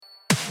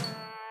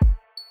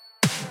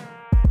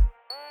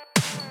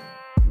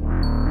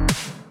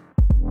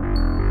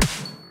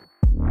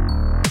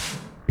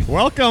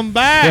Welcome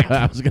back.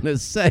 I was going to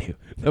say,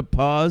 the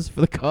pause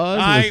for the cause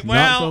was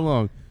not so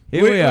long.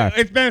 Here we are.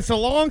 It's been so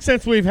long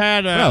since we've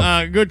had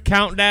a good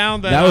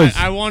countdown that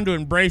I wanted to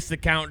embrace the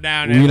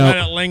countdown and let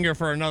it linger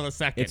for another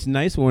second. It's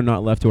nice when we're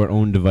not left to our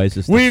own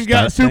devices. We've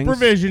got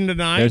supervision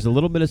tonight. There's a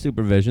little bit of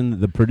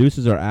supervision. The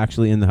producers are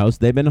actually in the house.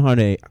 They've been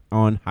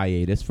on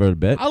hiatus for a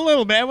bit. A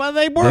little bit. Well,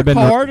 they work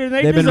hard and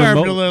they deserved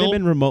a little. They've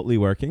been remotely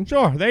working.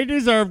 Sure, they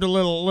deserved a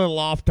little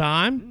off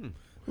time,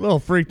 a little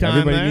free time.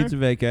 Everybody needs a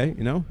vacay,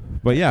 you know.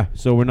 But yeah,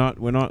 so we're not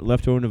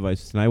left to our own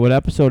devices tonight. What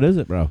episode is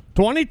it, bro?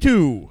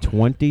 22.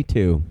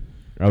 22.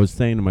 I was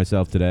saying to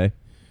myself today,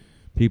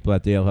 people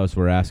at the Ale House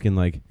were asking,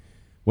 like,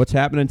 what's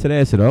happening today?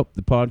 I said,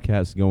 the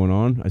podcast is going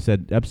on. I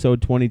said,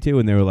 episode 22,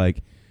 and they were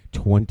like,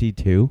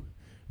 22?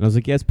 And I was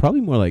like, yeah, it's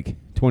probably more like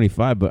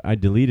 25, but I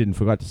deleted and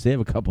forgot to save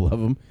a couple of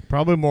them.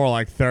 Probably more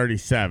like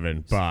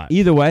 37, but...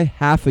 Either way,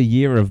 half a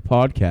year of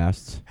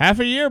podcasts. Half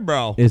a year,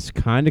 bro. It's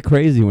kind of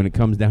crazy when it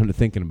comes down to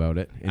thinking about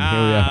it. And here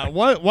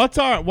we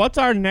are. What's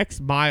our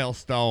next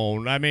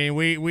milestone? I mean,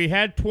 we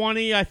had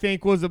 20, I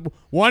think, was the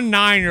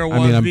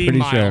milestone. I'm pretty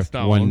sure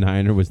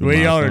 19er was the milestone.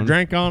 We ought to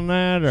drink on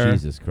that? Or?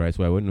 Jesus Christ,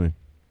 why wouldn't we?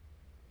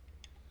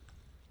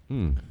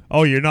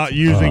 Oh, you're not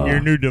using your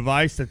new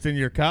device that's in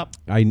your cup?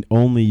 I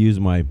only use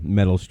my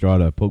metal straw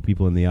to poke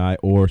people in the eye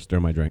or stir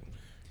my drink.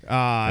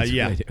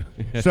 Yeah.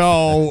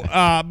 So,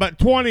 but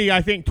 20,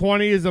 I think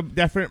 20 is a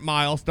definite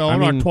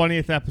milestone. Our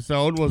 20th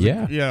episode was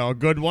a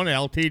good one.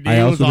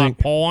 LTD was on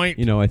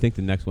point. I think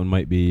the next one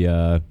might be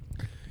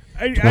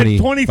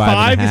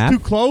 25 is too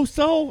close,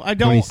 though. I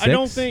don't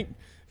think.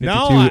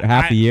 52,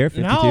 half a year,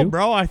 52? No,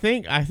 bro, I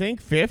think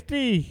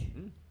 50.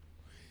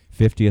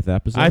 50th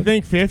episode? I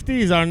think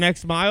 50 is our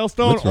next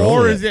milestone,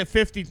 or is it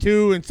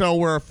 52 and so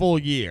we're a full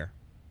year?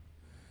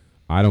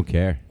 I don't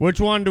care.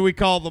 Which one do we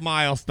call the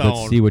milestone?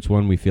 Let's see which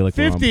one we feel like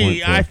 50, we're on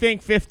point for. I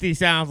think 50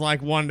 sounds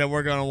like one that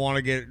we're going to want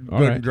to get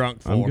good and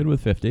drunk for. I'm good with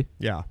 50.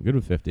 Yeah. I'm good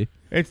with 50.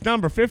 It's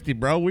number 50,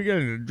 bro. We got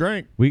to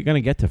drink. We're going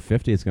to get to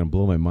 50. It's going to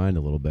blow my mind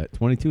a little bit.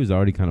 22 is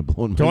already kind of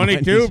blowing my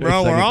mind. 22,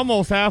 bro. We're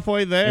almost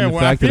halfway there.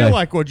 Well, I feel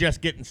like we're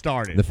just getting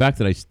started. The fact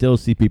that I still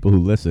see people who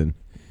listen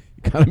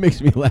kind of makes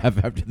me laugh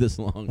after this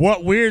long.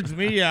 What weirds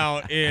me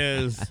out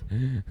is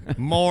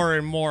more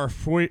and more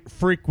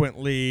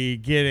frequently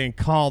getting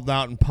called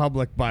out in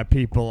public by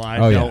people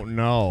I don't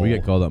know. We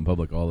get called out in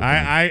public all the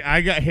time.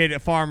 I got hit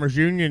at Farmers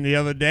Union the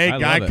other day.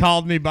 Guy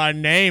called me by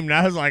name, and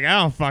I was like, I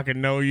don't fucking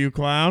know you,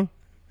 clown.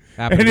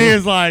 And he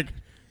was like,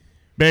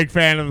 big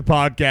fan of the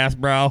podcast,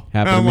 bro.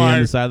 Happened to me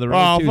on the side of the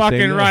road, too.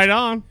 Fucking right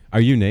on.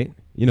 Are you Nate?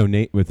 You know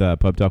Nate with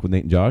Pub Talk with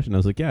Nate and Josh? And I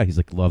was like, yeah. He's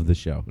like, love the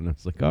show. And I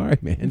was like, all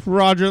right, man.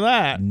 Roger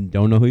that.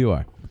 Don't know who you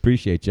are.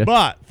 Appreciate you.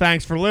 But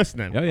thanks for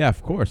listening. Oh, yeah,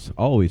 of course.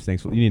 Always.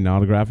 Thanks. You need an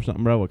autograph or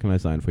something, bro? What can I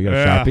sign for? You got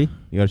a Sharpie?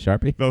 You got a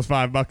Sharpie? Those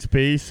 $5 a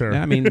piece? Or?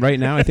 Yeah, I mean, right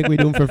now, I think we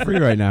do them for free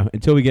right now.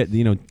 Until we get,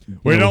 we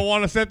don't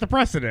want to set the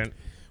precedent.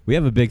 We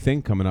have a big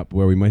thing coming up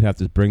where we might have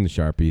to bring the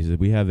Sharpies.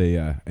 We have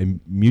a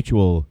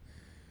mutual...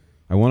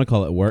 I want to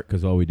call it work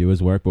because all we do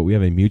is work, but we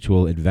have a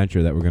mutual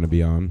adventure that we're going to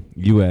be on.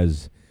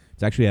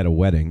 It's actually at a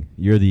wedding.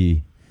 You're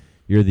the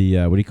what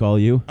do you call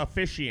you?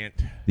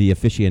 Officiant. The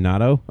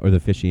aficionado or the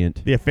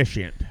officiant? The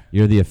officiant.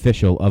 You're the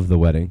official of the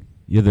wedding.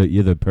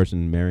 You're the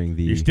person marrying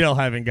the... You still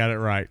haven't got it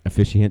right.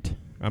 Officiant?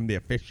 I'm the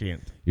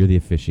officiant. You're the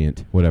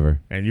officiant. Whatever.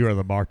 And you are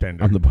the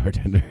bartender. I'm the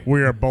bartender.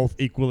 We are both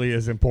equally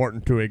as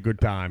important to a good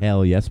time.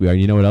 Hell yes, we are.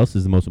 You know what else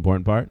is the most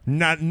important part?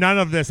 None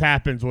of this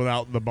happens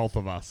without the both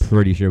of us.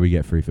 Pretty sure we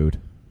get free food.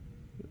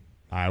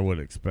 I would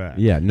expect.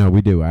 Yeah, no,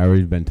 we do. I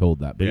already been told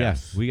that. But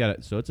yes, we got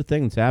it. So it's a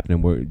thing that's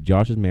happening where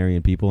Josh is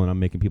marrying people and I'm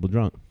making people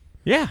drunk.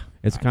 Yeah.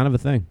 It's kind of a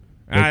thing.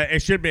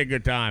 It should be a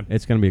good time.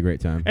 It's going to be a great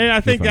time. And I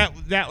think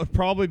that would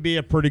probably be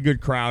a pretty good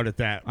crowd at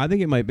that. I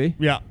think it might be.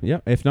 Yeah. Yeah.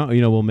 If not,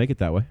 we'll make it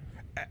that way.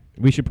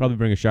 We should probably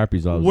bring a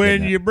Sharpies.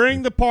 When you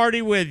bring the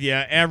party with you,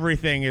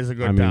 everything is a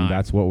good time. I mean,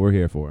 that's what we're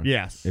here for.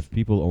 Yes. If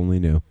people only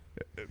knew.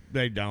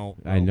 They don't.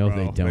 I know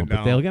they don't,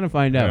 but they're going to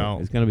find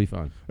out. It's going to be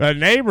fun. The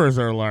neighbors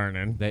are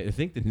learning. I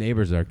think the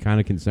neighbors are kind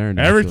of concerned.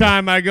 Every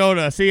time I go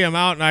to see them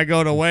out and I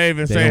go to wave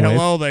and say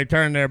hello, they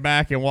turn their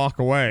back and walk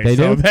away. They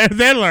do?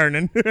 They're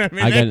learning. I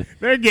mean,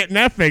 they're getting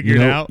that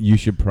figured out. You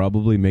should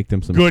probably make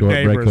them some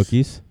shortbread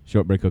cookies.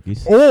 Shortbread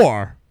cookies.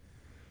 Or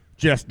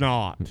just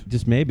not.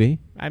 Just maybe.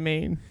 I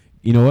mean.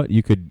 You know what?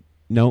 You could...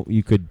 No,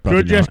 you could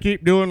just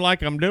keep doing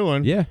like I'm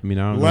doing. Yeah, I mean,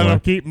 I don't know. Let them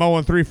keep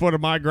mowing 3 foot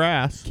of my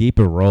grass. Keep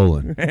it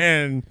rolling.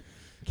 And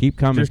keep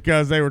coming. Just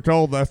because they were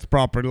told that's the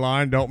property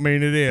line don't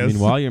mean it is. I mean,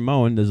 while you're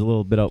mowing, there's a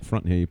little bit out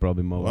front here. You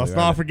probably mow. Let's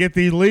not forget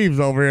these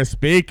leaves over here.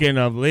 Speaking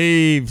of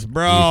leaves,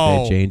 bro.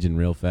 They're changing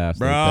real fast.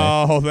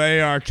 Bro,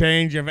 they are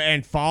changing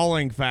and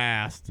falling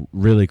fast.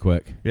 Really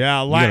quick.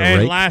 Yeah,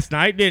 and last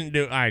night didn't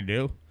do... I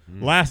do.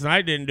 Last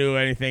night didn't do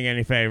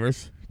any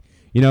favors.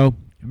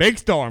 Big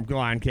storm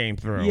line came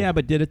through. Yeah,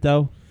 but did it,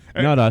 though?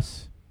 Not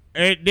us.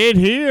 It did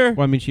here.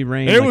 Well, I mean, she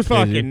rained. It was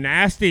fucking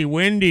nasty,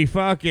 windy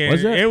fucking.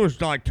 Was it? It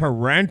was like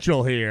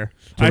torrential here.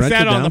 I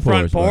sat on the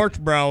front porch,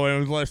 bro, and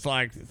it was just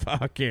like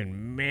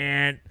fucking,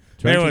 man.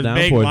 There was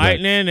big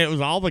lightning. It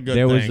was all the good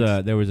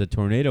things. There was a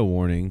tornado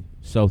warning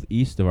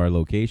southeast of our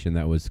location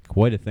that was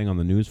quite a thing on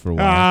the news for a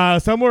while.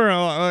 Somewhere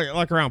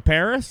like around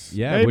Paris.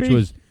 Yeah, maybe? which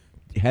was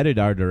headed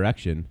our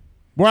direction.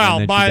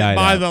 Well,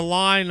 by the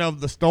line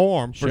of the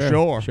storm, for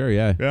sure. Sure,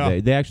 yeah.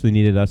 They actually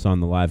needed us on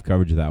the live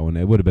coverage of that one.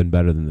 It would have been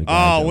better than the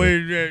guys.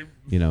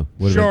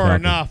 Sure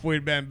enough,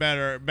 we'd been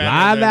better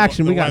live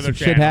action. We got some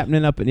shit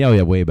happening up in.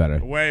 Way better.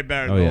 Way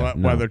better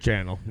than the Weather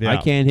Channel. Yeah. I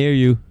can't hear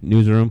you,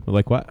 newsroom. We're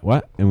like,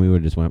 what? And we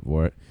just went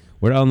for it.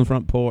 We're out on the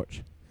front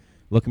porch,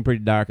 looking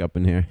pretty dark up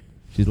in here.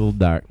 She's a little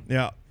dark.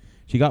 Yeah.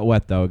 She got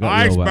wet though.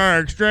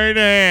 Iceberg straight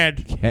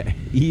ahead.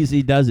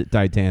 Easy does it,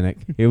 Titanic.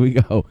 Here we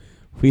go.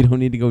 We don't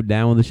need to go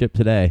down with the ship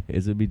today.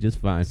 It'll be just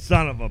fine.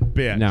 Son of a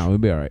bitch. No, it'll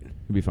be all right.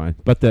 It'll be fine.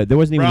 But there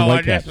wasn't even a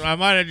white catch. I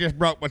might have just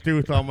broke my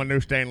tooth on my new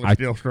stainless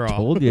steel straw. I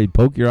told you,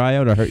 poke your eye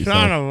out or hurt yourself.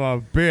 Son of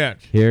a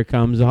bitch. Here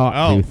comes a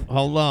hot tooth.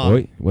 Hold on.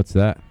 Wait, what's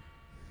that?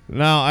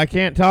 No, I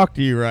can't talk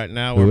to you right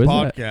now. We're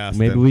podcasting.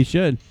 Maybe we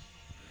should.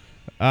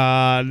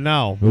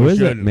 No. Who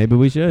is it? Maybe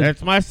we should.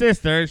 It's my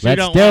sister. She Let's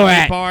don't do want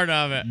to it. be part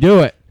of it.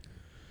 Do it.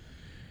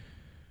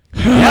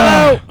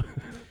 Hello.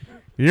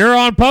 You're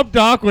on Pub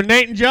Talk with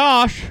Nate and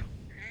Josh.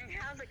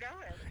 How's it going?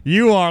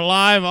 You are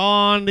live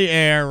on the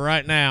air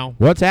right now.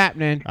 What's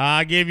happening?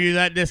 I give you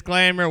that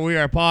disclaimer. We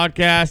are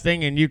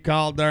podcasting, and you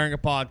called during a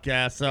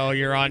podcast, so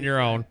you're on your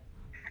own.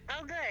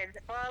 Oh, good.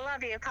 Well, I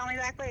love you. Call me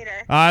back later.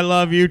 I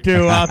love you,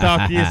 too. I'll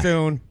talk to you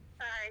soon.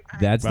 All right. Bye.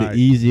 That's Bye. the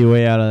easy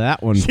way out of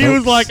that one. She folks.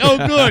 was like,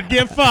 oh, good.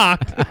 Get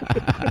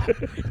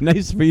fucked.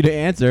 Nice for you to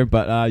answer,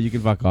 but you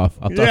can fuck off.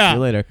 I'll talk to you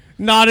later.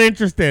 Not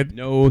interested.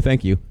 No,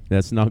 thank you.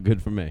 That's not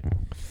good for me.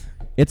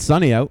 It's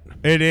sunny out.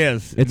 It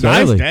is. It's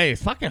nice early. day.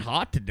 It's fucking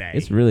hot today.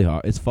 It's really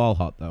hot. It's fall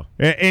hot, though.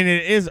 And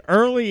it is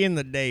early in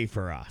the day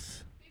for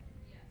us.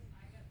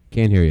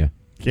 Can't hear you.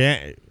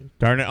 Can't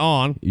turn it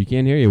on. You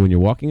can't hear you when you're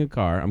walking a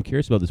car. I'm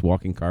curious about this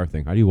walking car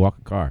thing. How do you walk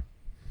a car?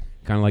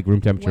 Kind of like room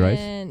temperature ice?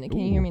 Can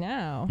you hear me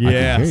now? Yes,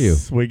 I can hear you.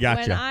 We got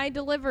When you. I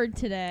delivered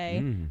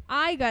today,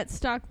 I got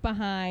stuck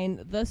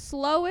behind the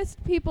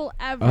slowest people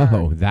ever.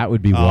 Oh, that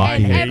would be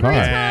walking And a every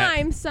car.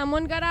 time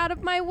someone got out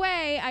of my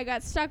way, I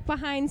got stuck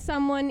behind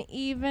someone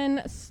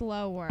even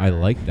slower. I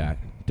like that.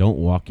 Don't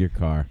walk your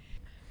car.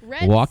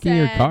 Red Walking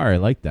your said- car, I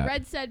like that.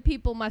 Red said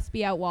people must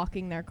be out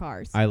walking their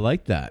cars. I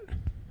like that.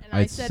 and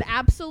I said,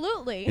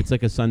 absolutely. It's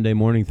like a Sunday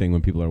morning thing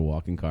when people are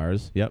walking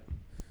cars. Yep.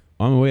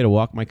 On my way to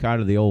walk my car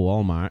to the old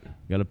Walmart.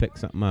 Got to pick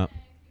something up.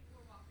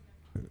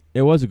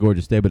 It was a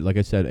gorgeous day, but like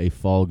I said, a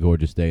fall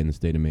gorgeous day in the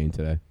state of Maine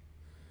today.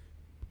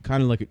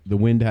 Kind of like the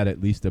wind had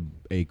at least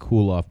a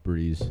cool-off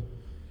breeze.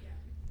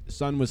 The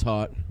sun was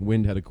hot.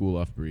 Wind had a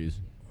cool-off breeze.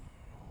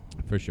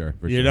 For sure.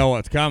 You know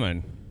what's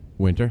coming?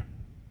 Winter.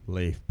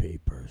 Leaf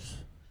peepers.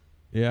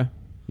 Yeah.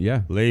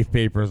 Yeah. Leaf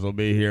peepers will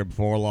be here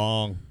before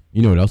long.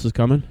 You know what else is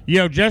coming?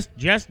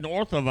 Just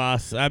north of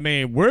us, I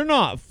mean, we're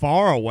not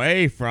far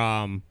away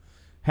from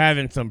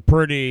having some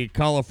pretty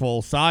colorful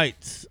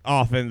sights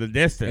off in the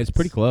distance. It's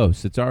pretty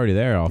close. It's already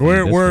there.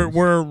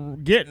 We're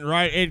getting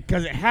right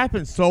because it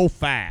happens so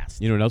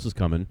fast. You know what else is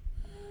coming?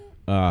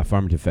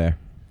 Farmington Fair.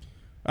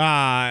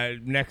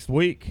 Next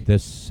week.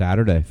 This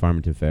Saturday,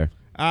 Farmington Fair.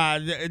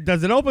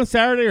 Does it open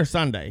Saturday or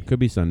Sunday? Could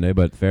be Sunday,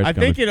 but fair's coming. I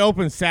think it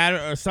opens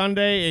Saturday or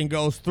Sunday and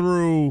goes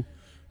through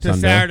to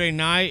Sunday? Saturday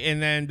night,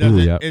 and then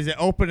is it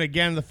open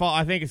again the fall?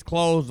 I think it's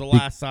closed the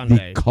last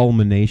Sunday. The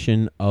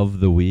culmination of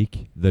the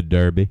week, the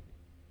Derby.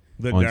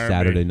 On Derby.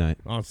 Saturday night.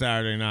 On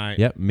Saturday night.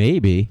 Yep,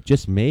 maybe,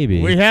 just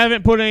maybe. We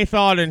haven't put any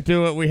thought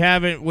into it. We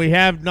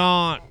have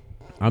not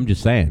I'm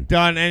just saying.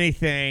 done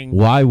anything.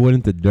 Why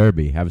wouldn't the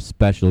Derby have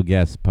special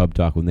guests, Pub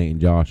Talk with Nate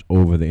and Josh,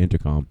 over the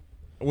intercom?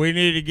 We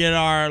need to get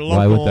our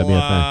Why would that local be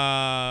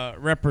a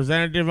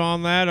representative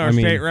on that, our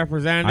state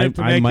representative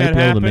to I make might that be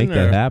able happen. to make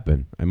that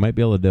happen. I might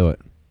be able to do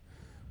it.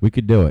 We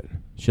could do it.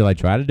 Shall I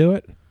try to do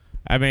it?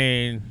 I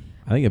mean,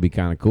 I think it'd be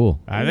kind of cool.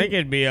 I think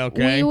it'd be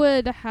okay. We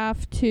would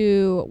have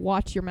to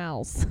watch your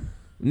mouths.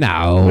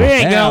 No. We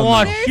ain't hell gonna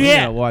watch no. shit. We ain't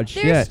gonna watch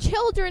There's shit.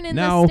 children in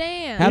No. the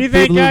stand. Have You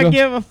think people who I go-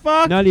 give a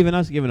fuck? Not even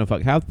us giving a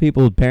fuck. Have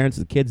people, parents,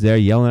 and kids there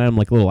yelling at them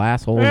like little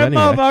assholes Them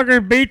anyway.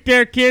 motherfuckers beat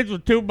their kids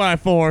with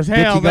 2x4s. Get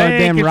Hell, your they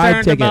ain't goddamn ride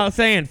concerned ticket. about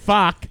saying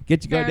fuck.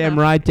 Get your Fair goddamn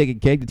enough. ride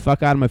ticket, kid. Get the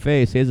fuck out of my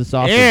face. Here's a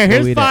sausage. Yeah, Go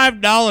here's eat it.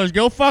 $5.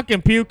 Go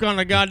fucking puke on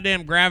the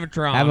goddamn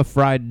Gravitron. Have a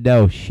fried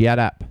dough. Shut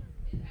up.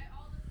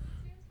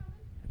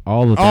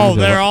 All the things oh, are-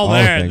 they're all the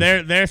there.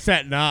 things. They're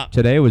setting up.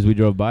 Today was we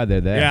drove by.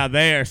 They're there. Yeah,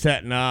 they are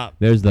setting up.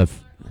 There's the.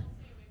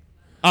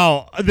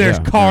 Oh, there's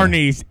Yeah,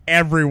 carnies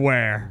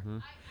everywhere.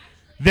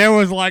 There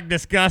was like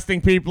disgusting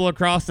people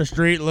across the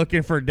street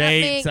looking for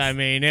dates. makes- I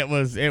mean, it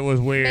was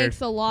weird. Makes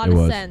a lot It of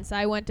was. sense.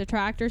 I went to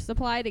Tractor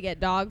Supply to get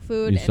dog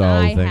food, You and saw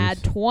all the I things.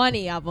 had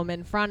 20 of them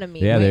in front of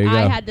me. Yeah, there you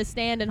I go. had to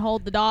stand and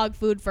hold the dog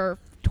food for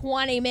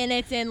 20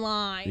 minutes in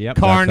line. Yep.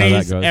 that's how that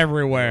Carnies goes.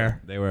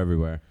 everywhere. They were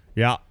everywhere.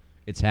 Yeah.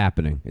 It's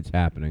happening. It's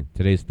happening.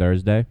 Today's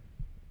Thursday.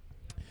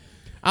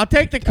 I'll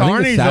take the think it's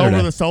carnies Saturday.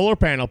 over the solar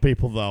panel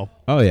people, though.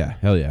 Oh yeah,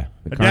 hell yeah.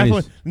 The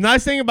Definitely. carnies.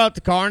 Nice thing about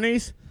the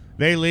carnies,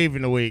 they leave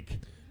in a week.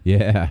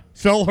 Yeah.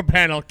 Solar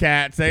panel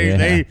cats.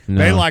 They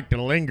like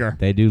to linger.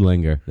 They do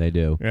linger. They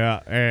do. Yeah,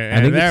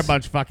 and they're a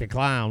bunch of fucking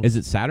clowns. Is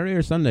it Saturday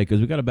or Sunday? Because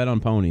we got to bet on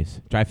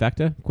ponies.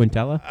 Trifecta?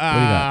 Quintella? What do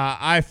you got?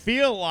 I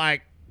feel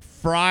like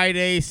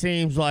Friday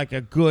seems like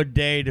a good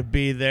day to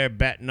be there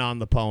betting on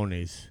the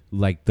ponies.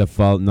 Like the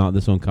fall, not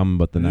this one coming,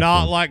 but the next one.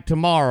 Not like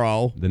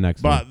tomorrow. The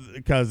next but one.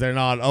 Because they're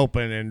not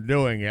open and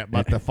doing it,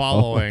 but the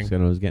following. That's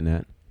what I was getting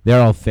at.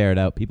 They're all fared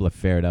out. People are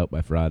fared out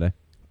by Friday.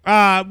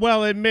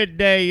 Well, at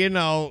midday,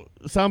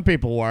 some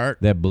people work.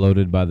 They're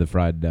bloated by the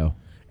fried dough.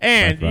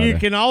 And you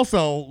can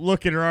also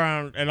look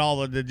around at all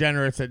the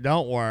degenerates that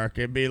don't work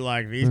and be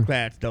like, these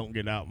cats don't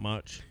get out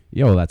much.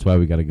 Yo, that's why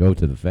we got to go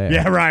to the fair.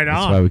 Yeah, right on.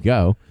 That's why we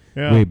go.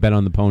 Yeah. We bet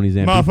on the ponies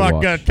and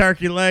motherfucker got a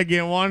turkey leg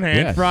in one hand,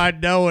 yes.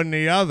 fried dough in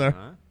the other.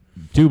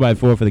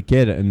 2x4 for the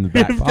kid in the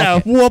back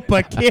pocket. To whoop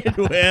a kid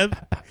with.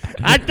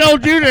 I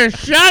told you to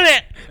shut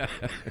it.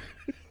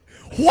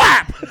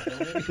 Whap!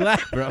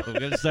 Laugh, bro. I'm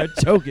going to start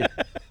choking.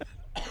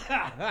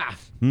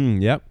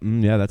 Yep.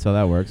 Yeah, that's how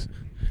that works.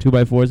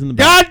 2x4s in the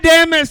back. God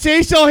damn it,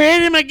 Cecil,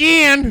 hit him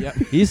again. Yep.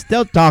 He's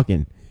still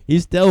talking. He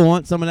still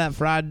wants some of that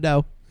fried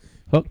dough.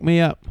 Hook me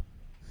up.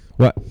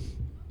 What?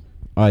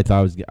 Oh, I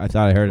thought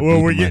I heard it.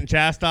 Well, we're getting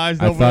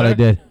chastised over there? I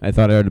did. I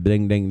thought I heard a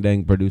ding, ding,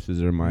 ding.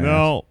 Producers are in my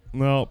ass.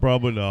 No,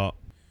 probably not.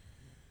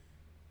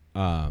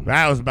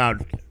 That was about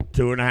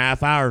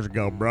 2.5 hours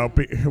ago, bro.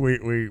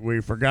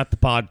 We forgot the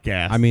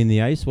podcast. I mean,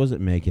 the ice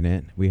wasn't making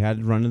it. We had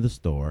to run to the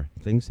store.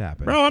 Things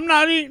happen. Bro, I'm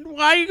not eating.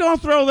 Why are you going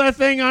to throw that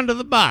thing under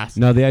the bus?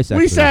 No, the ice.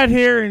 We sat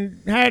here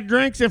and had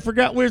drinks and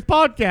forgot we was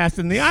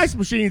podcasting. The ice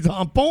machine's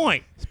on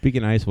point.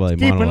 Speaking of ice, while I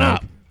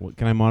monologue.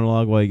 Can I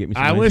monologue while you get me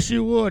some ice? I wish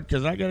you would,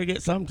 because I got to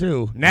get some,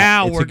 too.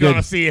 Now we're going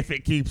to see if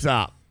it keeps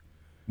up.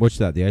 What's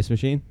that, the ice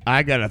machine?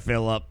 I got to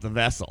fill up the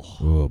vessel.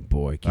 Oh,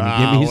 boy. Can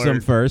you give me some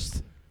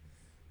first?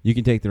 You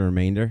can take the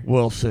remainder.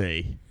 We'll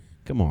see.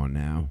 Come on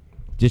now.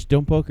 Just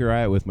don't poke your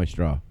eye out with my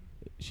straw.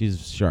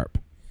 She's sharp.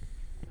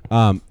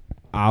 I'll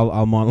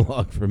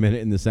monologue for a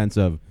minute in the sense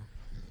of,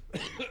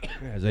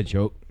 as I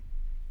choke,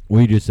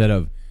 what you just said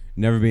of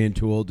never being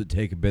too old to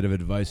take a bit of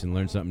advice and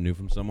learn something new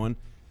from someone,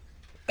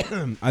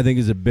 I think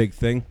is a big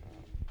thing.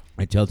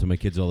 I tell it to my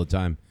kids all the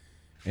time.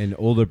 An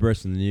older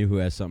person than you who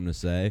has something to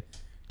say,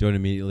 don't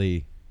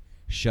immediately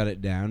shut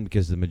it down,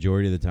 because the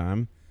majority of the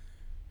time,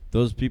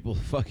 those people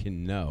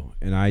fucking know.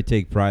 And I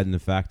take pride in the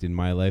fact in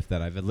my life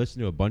that I've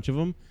listened to a bunch of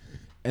them,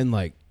 and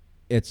like,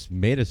 it's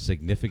made a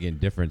significant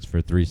difference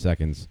for 3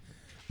 seconds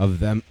of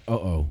them.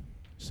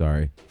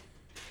 Sorry.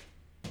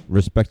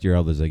 Respect your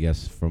elders, I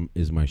guess,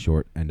 is my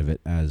short end of it,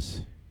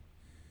 as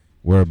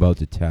we're about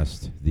to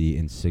test the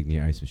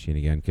Insignia ice machine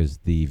again, because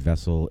the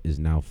vessel is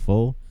now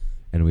full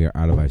and we are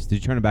out of ice. Did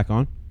you turn it back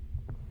on?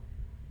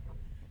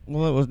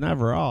 Well, it was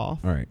never off.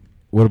 All right.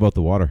 What about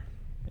the water?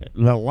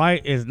 The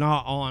light is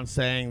not on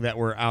saying that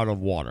we're out of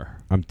water.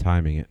 I'm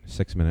timing it.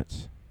 6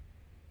 minutes.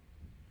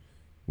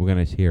 We're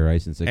going to hear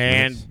ice in 6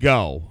 minutes. And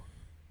go.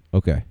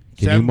 Okay.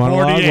 Can you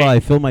monologue while I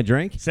fill my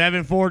drink?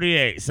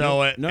 7:48.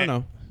 So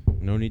No.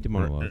 No need to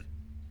monologue.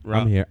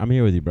 I'm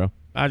here with you, bro.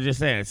 I was just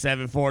saying, it's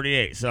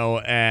 7:48. So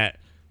at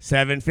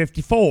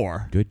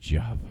 7:54. Good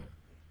job.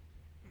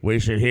 We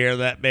should hear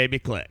that baby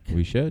click.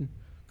 We should.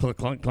 Click,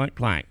 clunk, clunk,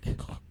 clank.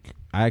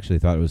 I actually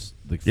thought it was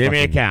like. Give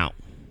me a count.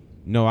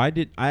 No, I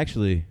did. I'm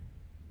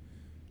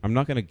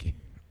not going to.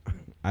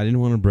 I didn't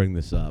want to bring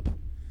this up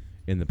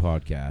in the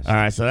podcast. All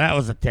right, so that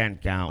was a 10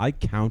 count. I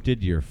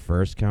counted your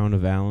first count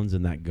of Allen's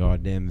in that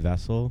goddamn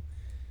vessel,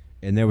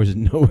 and there was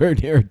nowhere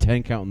near a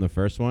 10 count in the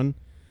first one.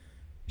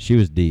 She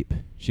was deep.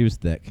 She was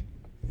thick.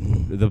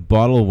 The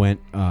bottle went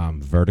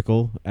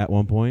vertical at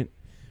one point,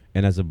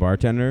 and as a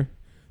bartender,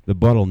 the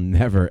bottle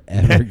never,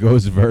 ever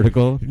goes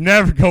vertical.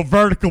 Never go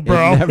vertical,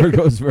 bro. It never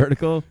goes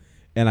vertical.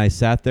 And I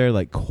sat there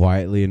like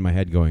quietly in my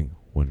head going,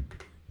 1,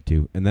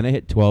 2. And then I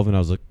hit 12, and I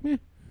was like,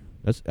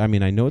 I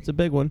know it's a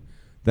big one.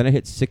 Then I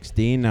hit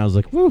 16, and I was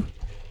like, woo,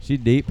 she's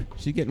deep.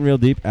 She's getting real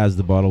deep as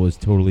the bottle was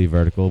totally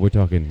vertical. We're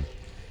talking,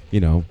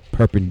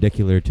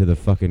 perpendicular to the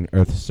fucking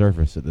Earth's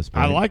surface at this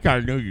point. I like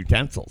our new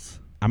utensils.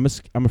 I'm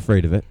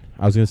afraid of it.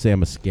 I was going to say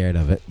I'm scared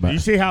of it. But you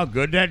see how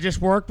good that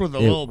just worked with a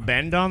little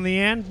bend on the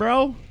end,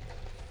 bro?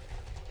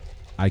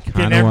 I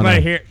kind of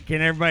want to...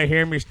 Can everybody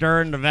hear me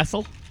stirring the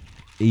vessel?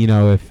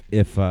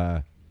 If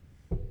I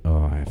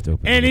have to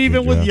open. And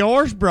even with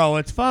yours, bro,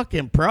 it's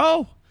fucking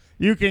pro.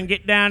 You can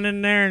get down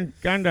in there and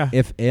kind of.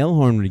 If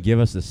Alehorn would give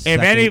us a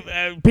second.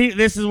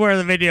 This is where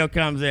the video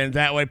comes in.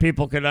 That way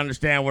people could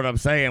understand what I'm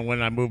saying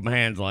when I move my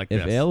hands like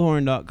this. If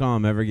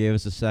Alehorn.com ever gave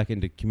us a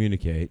second to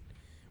communicate,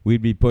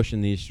 we'd be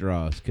pushing these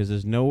straws, because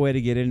there's no way to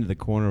get into the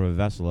corner of a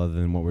vessel other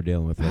than what we're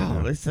dealing with right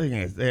now. This thing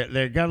is,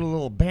 they got a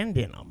little bend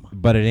in them.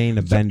 But it ain't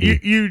a bendy.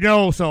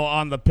 So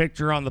on the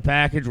picture on the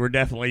package, we're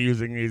definitely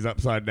using these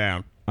upside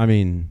down. I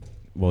mean,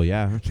 well,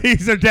 yeah.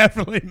 These are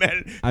definitely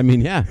meant.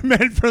 Yeah.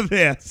 Meant for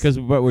this. Because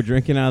we're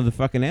drinking out of the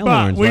fucking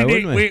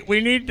Alehorns.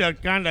 We need to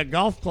kind of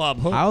golf club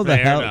hook. How the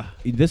hell?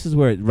 This is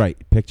where, right,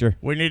 picture.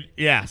 We need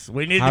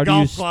the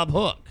golf club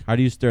hook. How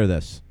do you stir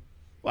this?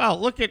 Well,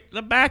 look at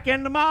the back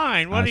end of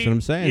mine. That's what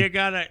I'm saying. You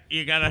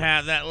gotta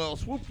have that little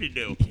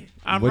swoop-de-doo.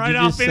 I'm What'd right you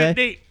off just in say? it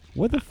deep.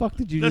 What the fuck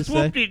did you The just say?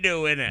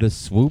 swoop-de-doo in it. The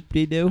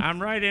swoop-de-doo?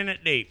 I'm right in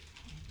it deep.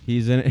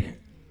 He's in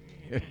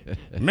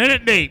it.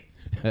 Minute deep.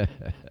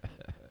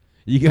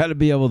 You got to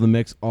be able to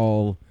mix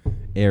all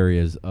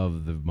areas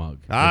of the mug.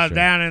 I was sure.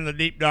 down in the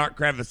deep, dark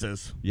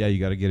crevices. Yeah, you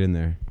got to get in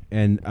there.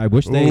 And I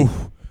wish they...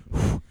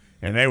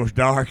 And they was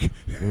dark.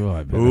 Oh,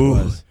 I bet it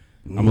was.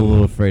 I'm a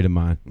little afraid of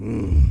mine.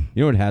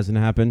 You know what hasn't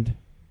happened?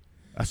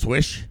 A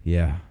swish?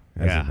 Yeah,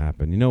 hasn't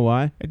happened. You know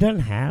why? It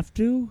doesn't have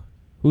to.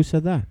 Who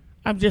said that?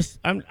 I'm just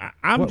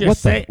What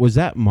saying. was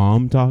that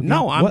Mom talking?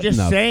 No, I'm What in just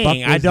the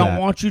saying. fuck I was don't that?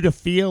 want you to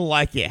feel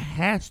like it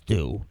has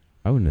to.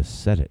 I wouldn't have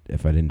said it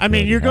if I didn't. I feel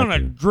mean, like you're it had gonna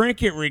to.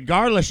 drink it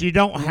regardless. You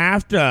don't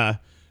have to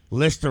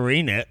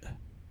Listerine it.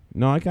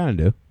 No, I kind of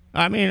do.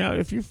 I mean,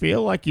 if you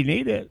feel like you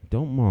need it.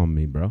 Don't mom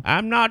me, bro.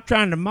 I'm not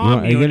trying to You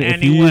mom know, you in if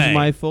any you way. use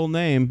my full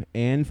name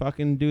and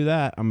fucking do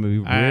that, I'm gonna be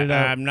weirded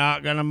out. I'm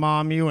not gonna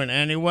mom you in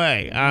any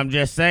way. I'm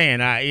just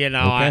saying. Okay.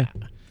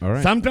 All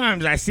right.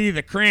 Sometimes I see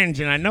the cringe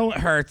and I know it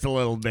hurts a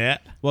little bit.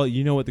 Well,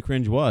 you know what the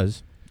cringe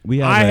was.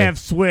 I have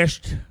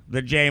swished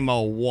the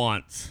JMO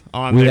once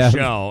on this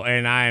show,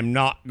 and I am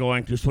not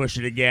going to swish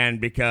it again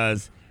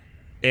because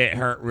it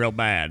hurt real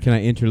bad. Can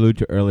I interlude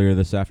to earlier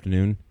this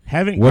afternoon?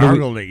 Haven't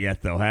gargled it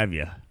yet, though, have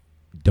you?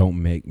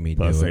 Don't make me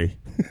Pussy.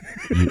 do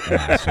it. You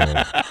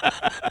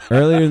asshole.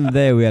 Earlier in the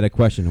day, we had a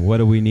question. What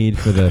do we need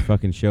for the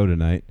fucking show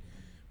tonight?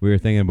 We were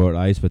thinking about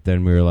ice, but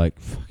then we were like,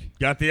 fuck.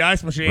 Got the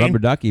ice machine. Rubber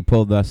Ducky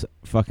pulled us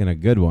fucking a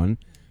good one.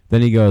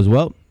 Then he goes,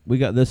 well, we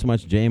got this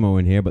much JMO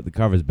in here, but the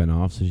cover's been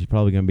off, so she's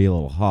probably going to be a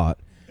little hot.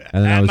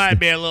 And then that might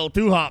be a little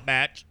too hot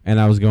batch. And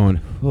I was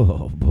going,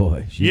 oh,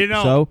 boy.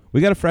 So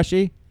we got a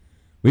freshie.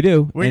 We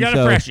do. We got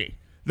a freshie.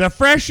 The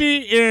freshie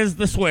is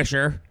the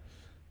swisher.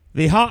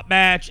 The hot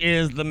batch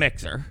is the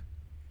mixer.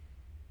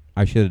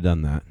 I should have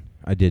done that.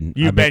 I didn't.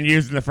 You've been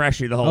using the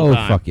freshie the whole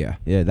time. Oh, fuck yeah.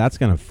 Yeah, that's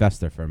going to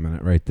fester for a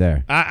minute right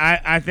there.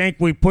 I think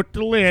we put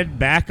the lid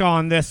back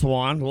on this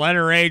one, let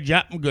her age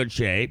up in good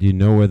shape. Do you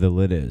know where the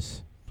lid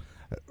is?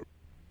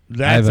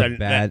 I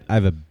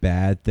have a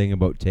bad thing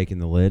about taking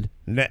the lid.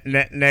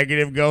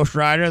 Negative Ghost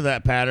Rider,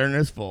 that pattern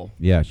is full.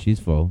 Yeah, she's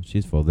full.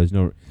 She's full. There's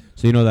no...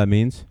 So you know what that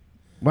means?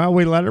 Well,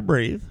 we let her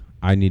breathe.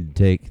 I need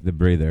to take the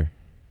breather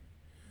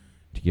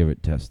to give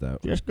it test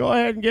out. Just go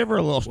ahead and give her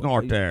a little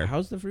snort there.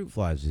 How's the fruit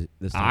flies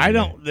this time? I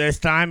don't. This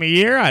time of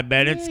year, I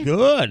bet it's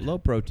good. Low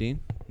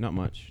protein. Not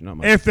much. Not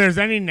much. If there's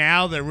any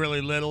now, they're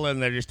really little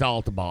and they're just all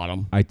at the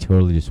bottom. I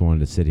totally just wanted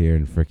to sit here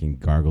and freaking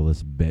gargle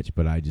this bitch,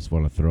 but I just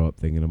want to throw up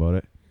thinking about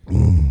it.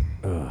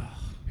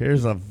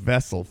 Here's a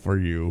vessel for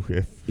you.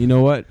 You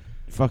know what?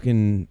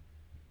 Fucking...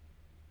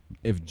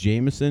 If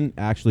Jameson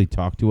actually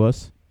talked to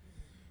us,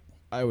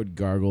 I would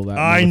gargle that.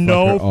 I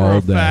know for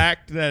a day.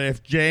 fact that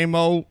if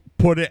JMO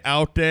put it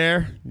out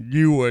there,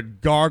 you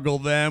would gargle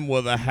them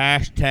with a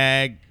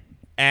hashtag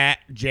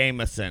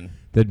 @Jameson.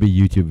 There'd be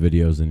YouTube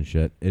videos and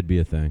shit. It'd be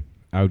a thing.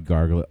 I would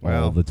gargle it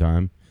all the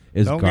time.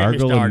 Is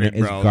gargle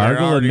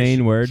a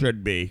main word?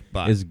 Should be.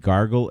 But is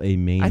gargle a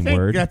main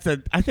word?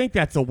 I think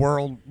that's a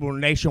world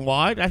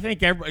nationwide. I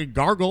think every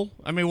gargle.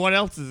 I mean, what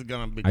else is it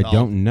going to be called? I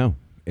don't know.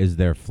 Is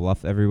there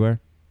fluff everywhere?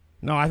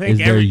 No, I think is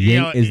there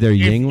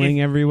yingling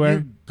everywhere?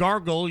 You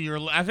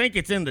gargle, I think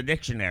it's in the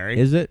dictionary.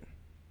 Is it?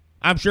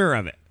 I'm sure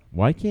of it.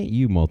 Why can't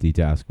you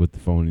multitask with the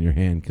phone in your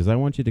hand? Because I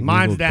want you to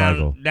Mine's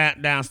gargle.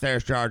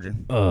 downstairs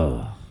charging.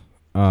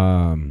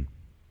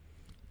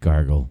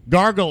 Gargle.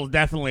 Gargle is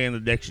definitely in the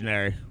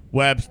dictionary.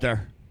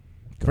 Webster.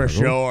 Gargle? For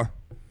sure.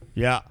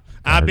 Yeah. Gargle.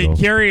 I'd be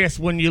curious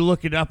when you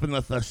look it up in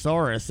the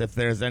thesaurus if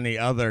there's any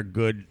other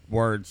good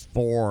words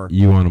for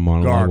You want a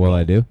monologue gargle. while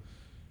I do?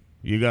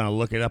 You going to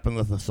look it up in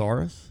the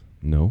thesaurus?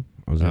 No.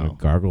 I was going to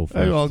gargle first.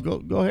 Hey, well,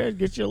 go ahead.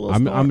 Get you a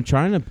little I'm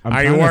trying to...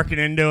 Are you working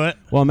into it?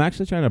 Well, I'm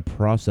actually trying to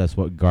process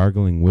what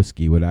gargling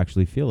whiskey would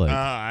actually feel like.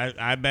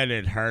 I bet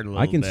it hurt a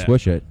little bit. I can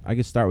swish it. I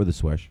can start with a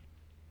swish.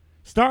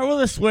 Start with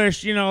a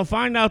swish.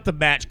 Find out the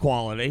batch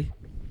quality.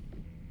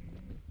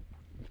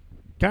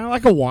 Kind of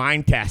like a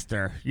wine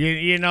tester.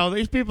 You know,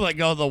 these people that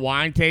go to the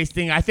wine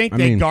tasting, I think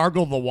they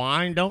gargle the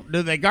wine. Do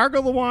they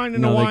gargle the wine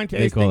in the wine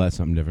tasting? They call that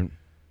something different.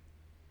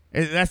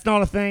 That's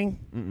not a thing?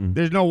 Mm-mm.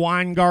 There's no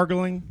wine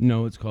gargling?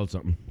 No, it's called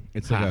something.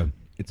 It's like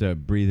it's a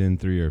breathe in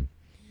through your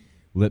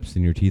lips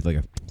and your teeth like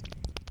a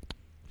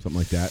something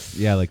like that.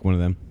 Yeah, like one of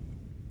them.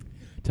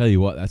 Tell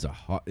you what, that's a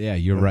hot. Yeah,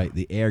 you're right.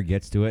 The air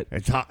gets to it.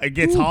 It's hot. It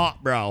gets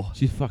hot, bro.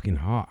 She's fucking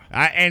hot.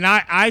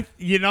 I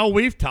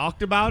we've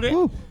talked about it.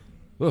 Ooh.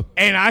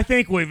 And I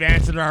think we've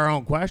answered our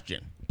own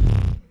question.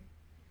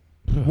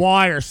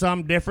 Why are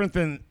some different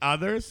than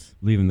others?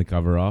 Leaving the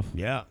cover off.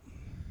 Yeah.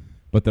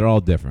 But they're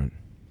all different.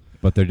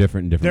 But they're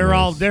different in different ways. They're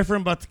all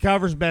different, but the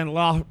cover's been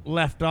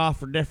left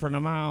off for different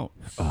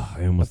amounts. Oh,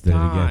 I almost did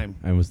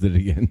it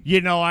again.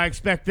 I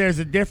expect there's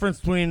a difference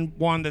between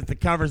one that the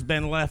cover's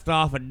been left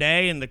off a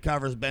day and the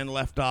cover's been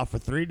left off for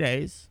 3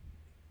 days.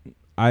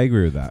 I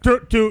agree with that.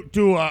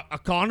 To a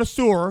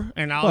connoisseur,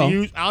 and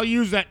I'll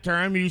use that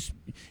term. You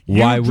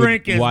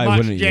drink as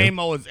much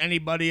JMO as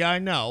anybody I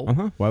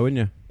know. Why wouldn't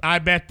you? I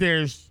bet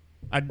there's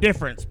a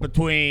difference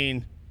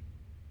between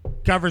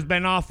cover's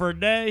been off for a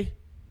day,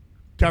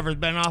 cover's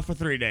been off for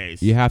 3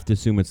 days. You have to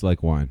assume it's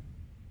like wine.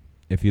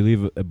 If you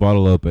leave a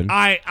bottle open,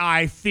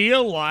 I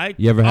feel like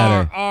you ever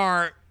had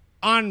our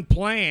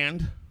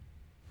unplanned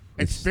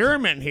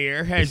experiment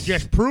here has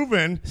just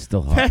proven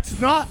still hot.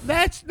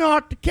 That's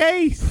not the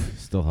case.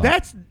 Still hot.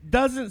 That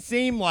doesn't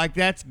seem like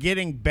that's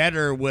getting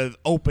better with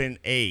open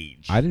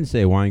age. I didn't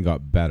say wine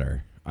got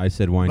better. I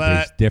said wine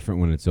tastes different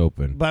when it's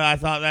open. But I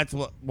thought that's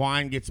what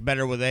wine gets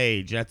better with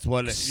age. That's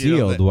what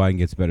sealed wine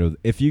gets better.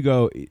 If you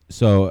go,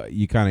 so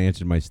you kind of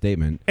answered my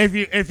statement. If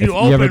you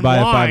open ever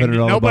buy wine, a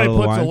 $500 nobody bottle of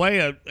puts wine?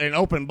 away an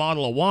open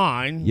bottle of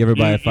wine. You ever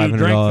buy a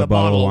 $500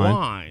 bottle of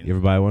wine? You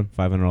ever buy one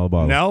 $500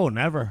 bottle? No,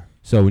 never.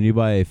 So when you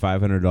buy a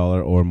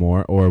 $500 or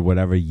more or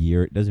whatever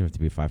year, it doesn't have to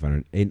be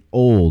 $500. An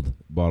old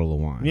bottle of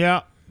wine.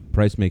 Yeah.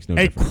 Price makes no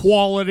difference. A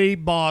quality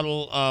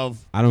bottle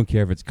of... I don't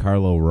care if it's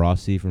Carlo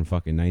Rossi from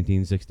fucking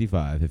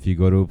 1965. If you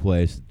go to a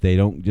place, they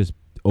don't just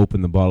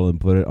open the bottle and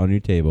put it on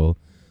your table.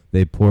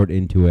 They pour it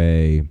into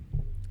a...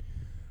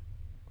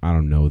 I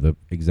don't know the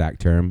exact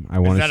term. I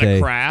want to say... Is that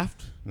a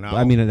craft? No.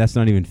 I mean, that's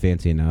not even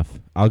fancy enough.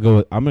 I'm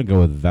going to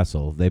go with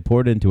vessel. They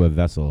pour it into a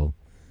vessel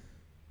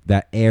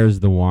that airs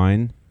the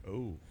wine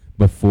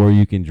before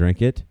you can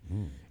drink it.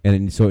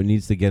 And so it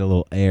needs to get a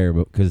little air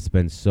because it's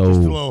been so... Just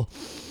a little...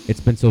 It's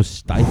been so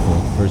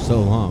stifled for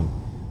so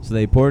long. So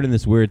they pour it in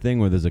this weird thing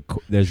where there's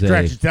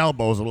stretch its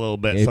elbows a little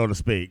bit, so to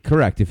speak.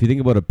 Correct. If you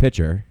think about a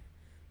pitcher,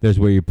 there's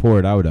where you pour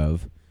it out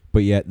of,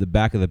 but yet the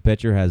back of the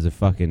pitcher has a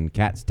fucking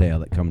cat's tail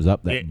that comes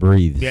up that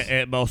breathes. Yeah,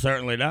 it most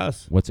certainly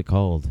does. What's it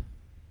called?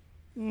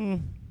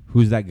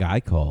 Who's that guy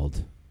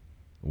called?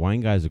 Wine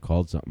guys are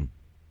called something.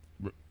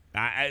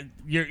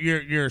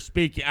 You're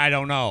speaking. I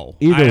don't know.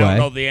 Either way, I don't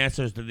know the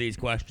answers to these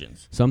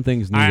questions. Some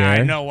things need I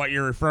air. know what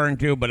you're referring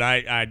to, but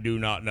I do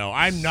not know.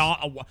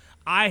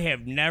 I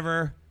have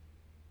never.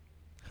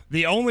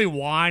 The only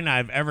wine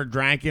I've ever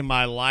drank in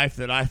my life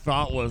that I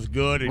thought was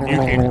good, and you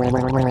can.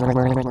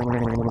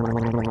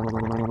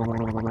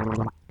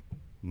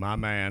 My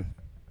man.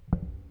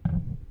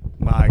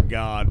 My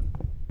God.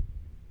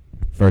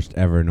 First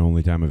ever and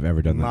only time I've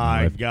ever done that.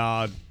 My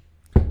God.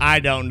 I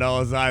don't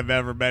know as I've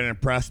ever been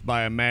impressed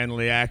by a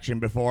manly action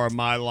before in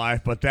my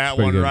life, but that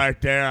one good. right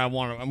there, I'm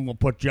gonna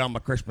put you on my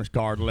Christmas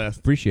card list.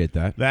 Appreciate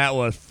that. That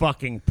was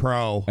fucking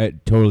pro.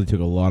 It totally took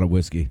a lot of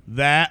whiskey.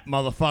 That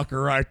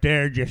motherfucker right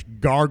there just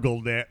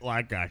gargled it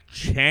like a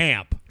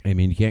champ. I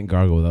mean, you can't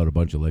gargle without a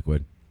bunch of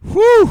liquid.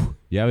 Whew!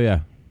 Yeah.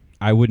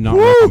 I would not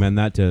recommend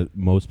that to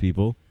most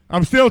people.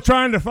 I'm still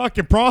trying to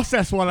fucking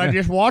process what I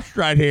just watched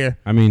right here.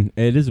 I mean,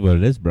 it is what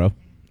it is, bro.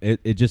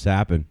 It just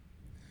happened.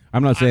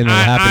 I'm not saying it'll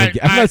happen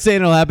again. I'm not saying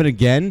it'll happen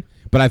again,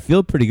 but I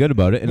feel pretty good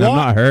about it, and I'm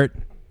not hurt.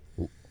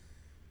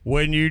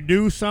 When you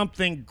do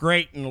something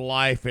great in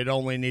life, it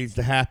only needs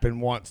to happen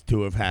once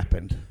to have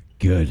happened.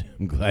 Good.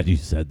 I'm glad you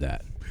said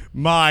that.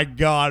 My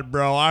God,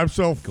 bro. I'm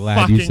so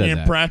fucking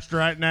impressed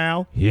right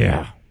now.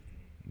 Yeah.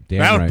 Damn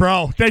that was right.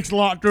 pro. Takes a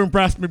lot to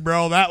impress me,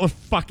 bro. That was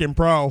fucking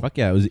pro. Fuck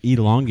yeah. It was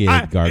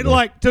elongated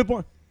gargle. To the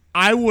point,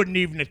 I wouldn't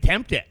even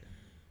attempt it.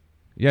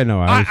 Yeah,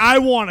 no. I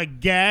want to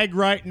gag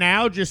right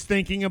now just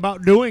thinking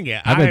about doing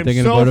it. I've been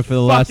thinking about it for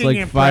the last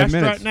 5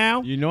 minutes. Right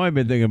now. You know I've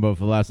been thinking about it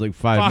for the last 5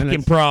 minutes.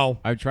 Fucking pro.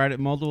 I've tried it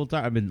multiple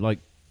times. I've been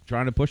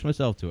trying to push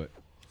myself to it.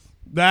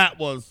 That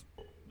was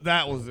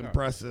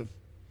impressive.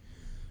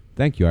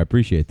 Thank you. I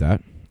appreciate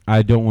that.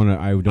 I don't want to.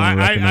 I don't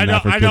recommend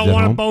that for kids I don't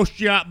want to boast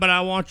you up, but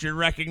I want you to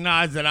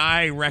recognize that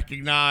I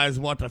recognize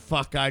what the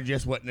fuck I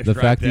just witnessed. The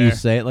fact that you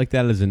say it like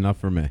that is enough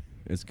for me.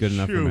 It's good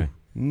enough for me.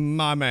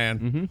 My man.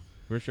 Mm-hmm.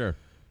 For sure.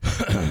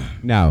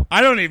 Now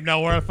I don't even know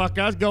where the fuck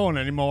I was going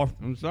anymore.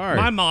 I'm sorry.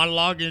 My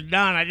monologue is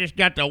done. I just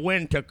got the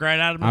wind took right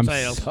out of my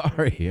sails. I'm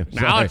sorry.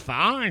 Now it's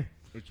fine.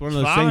 It's one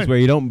of those things where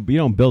you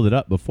don't build it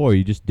up before.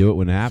 You just do it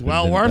when it happens. It's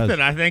well worth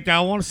it. I think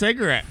I want a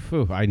cigarette.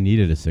 Whew, I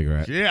needed a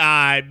cigarette. Yeah,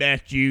 I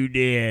bet you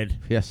did.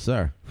 Yes,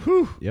 sir.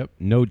 Whew. Yep.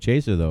 No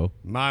chaser though.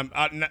 No,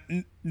 and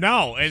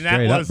Straight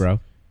that was up, bro.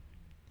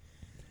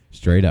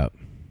 Straight up.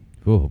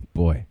 Oh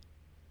boy.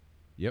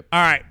 Yep.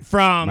 All right,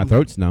 my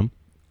throat's numb.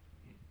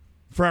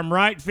 From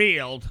right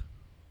field,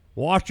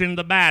 watching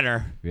the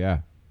batter.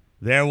 Yeah.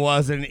 There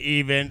wasn't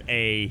even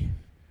a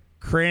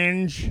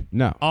cringe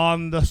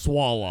on the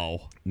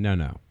swallow.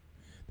 No.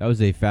 That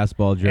was a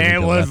fastball driven.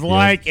 It was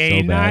like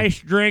a nice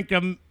bad. drink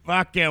of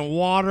fucking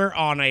water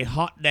on a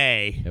hot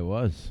day. It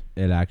was.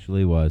 It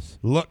actually was.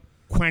 Look,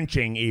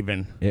 quenching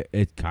even.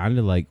 It kind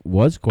of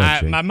was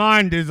quenching. My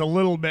mind is a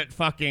little bit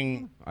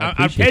fucking...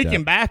 I'm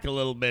taken back a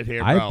little bit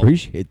here, bro. I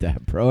appreciate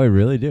that, bro. I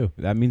really do.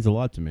 That means a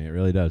lot to me. It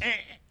really does.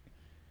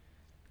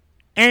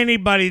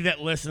 Anybody that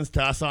listens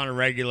to us on a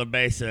regular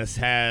basis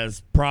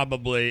has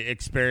probably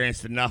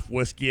experienced enough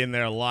whiskey in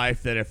their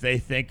life that if they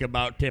think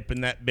about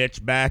tipping that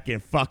bitch back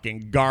and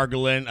fucking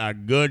gargling a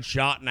good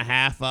shot and a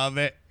half of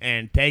it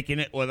and taking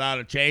it without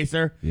a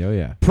chaser,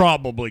 yeah,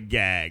 probably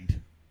gagged.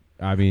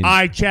 I mean,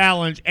 I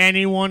challenge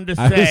anyone to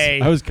I was- say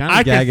I was kinda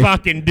I gagging. can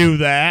fucking do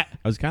that.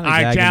 I was kind of.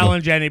 I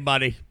challenge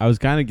anybody. I was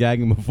kind of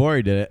gagging before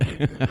he did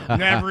it.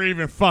 Never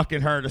even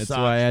fucking heard of That's such.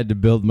 why I had to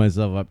build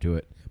myself up to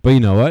it. But you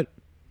know what?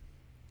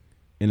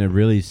 In a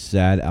really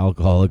sad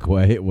alcoholic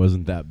way, it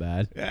wasn't that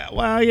bad. Yeah,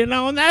 well,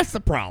 and that's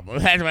the problem.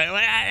 That's why,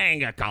 I ain't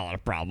gonna call it a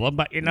problem,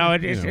 but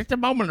it's just a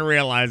moment of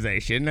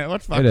realization.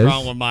 What's fuck It is.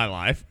 wrong with my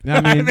life?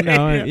 I mean,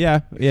 no,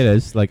 yeah, it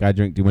is. Like, I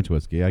drink too much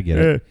whiskey. I get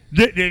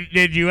it.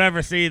 Did you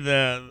ever see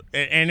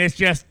and it's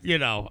just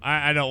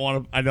I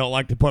don't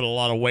like to put a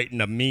lot of weight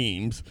into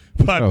memes,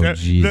 but Oh,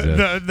 Jesus.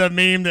 the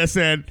meme that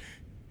said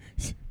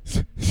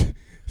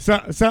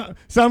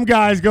some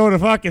guys go to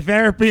fucking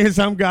therapy and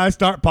some guys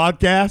start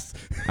podcasts.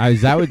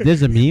 Is that what?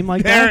 There's a meme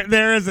like that?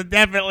 There is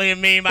definitely a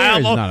meme. There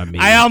is not a meme.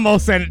 I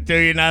almost sent it to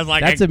you, and I was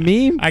like, That's a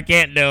meme? I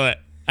can't do it.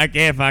 I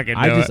can't fucking do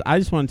it. I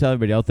just want to tell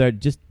everybody out there,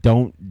 just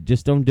don't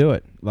do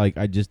it. Like,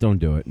 I just don't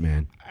do it,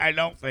 man. I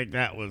don't think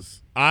that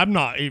was. I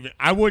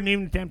wouldn't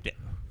even attempt it.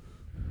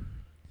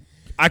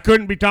 I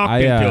couldn't be talked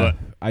into it.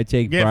 I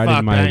take Get pride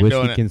fucked, in I my ain't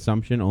doing whiskey it.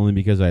 consumption only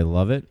because I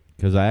love it.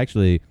 Because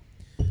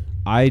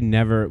I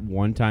never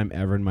one time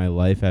ever in my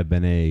life have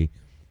been a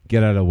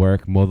get out of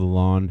work, mow the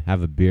lawn,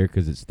 have a beer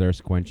because it's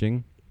thirst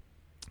quenching.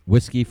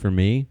 Whiskey for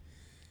me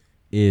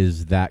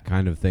is that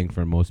kind of thing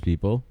for most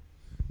people.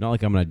 Not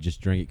like I'm gonna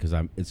just drink it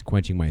because it's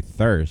quenching my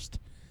thirst,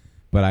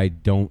 but I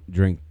don't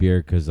drink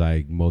beer because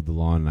I mowed the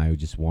lawn and I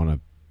just want to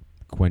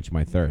quench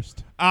my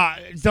thirst.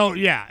 So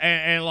yeah,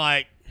 and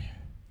like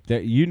the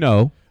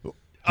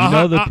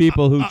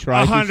people who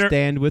try to 100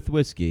 stand with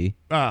whiskey.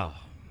 Oh.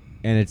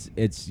 And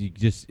it's you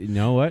just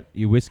what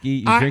you drink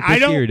whiskey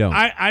or don't.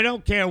 I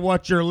don't care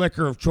what your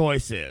liquor of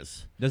choice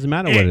is. Doesn't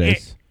matter what it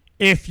is.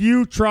 If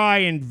you try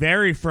and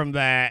vary from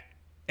that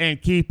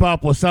and keep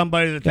up with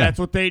somebody that's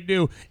what they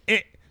do,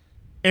 if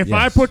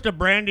I Yes. put the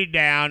brandy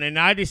down and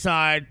I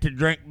decide to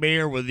drink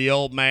beer with the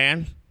old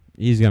man,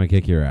 He's gonna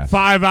kick your ass.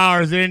 5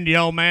 hours in, the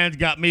old man's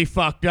got me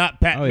fucked up,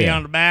 patting me yeah.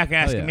 on the back,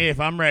 asking yeah. me if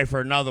I'm ready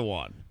for another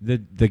one. The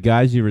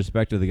guys you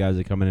respect are the guys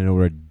that come in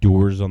over at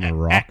Doors on the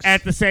Rocks.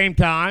 At the same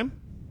time,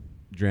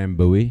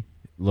 Drambuie,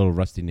 little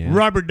rusty nail.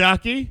 Rubber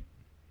Ducky,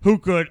 who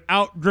could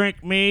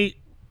outdrink me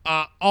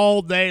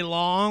all day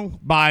long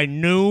by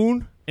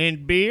noon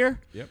in beer,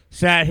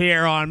 sat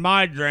here on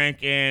my drink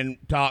and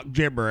talked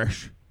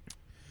gibberish.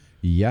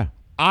 Yeah.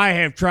 I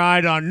have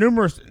tried on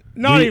numerous,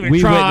 not even we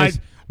tried.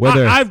 witnessed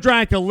whether- I've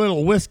drank a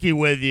little whiskey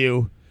with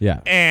you, Yeah.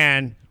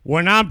 and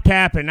when I'm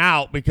tapping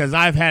out because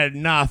I've had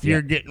enough, Yeah.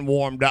 you're getting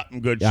warmed up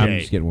in good Yeah, shape. I'm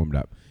just getting warmed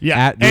up.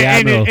 Yeah, The and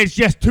Admiral, it's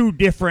just two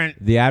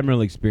different. the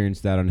Admiral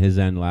experienced that on his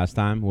end last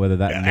time. Whether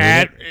that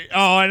made it,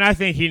 And I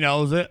think he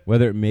knows it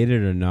whether it made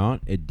it or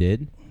not, it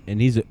did.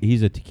 And he's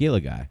a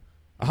tequila guy.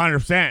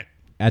 100%.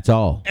 That's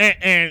all.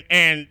 And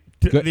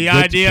Good- the good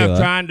idea tequila. of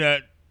trying to.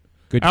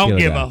 Good I don't tequila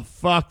give guy. a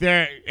fuck.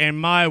 There in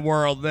my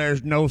world,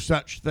 there's no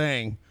such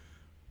thing,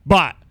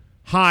 but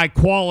high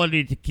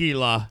quality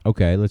tequila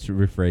Okay, let's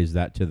rephrase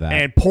that to that.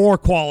 and poor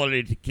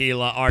quality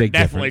tequila are Big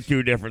definitely difference.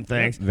 two different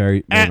things.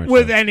 Very much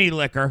With so. any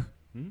liquor,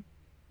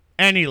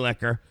 any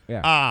liquor.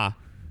 Yeah.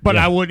 But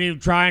Yeah. I wouldn't even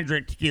try and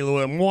drink tequila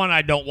with him. One,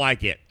 I don't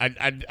like it.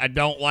 I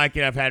don't like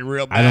it. I've had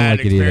real I don't bad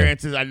like it either.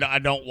 experiences. I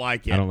don't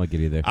like it. I don't like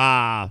it either.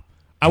 I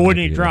don't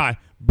wouldn't like even it try.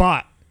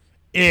 But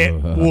it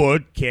Uh-huh.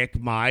 would kick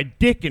my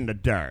dick in the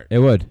dirt. It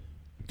would.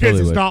 Because Totally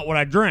it's would. not what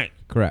I drink.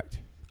 Correct.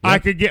 I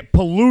Yep. could get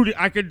polluted.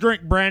 I could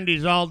drink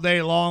brandies all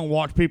day long,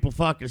 watch people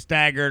fucking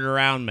staggered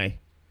around me.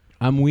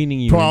 I'm weaning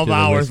you 12 into the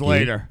hours whiskey,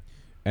 later.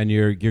 and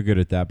you're good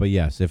at that. But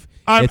yes, if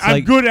I'm it's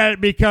like good at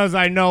it because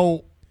I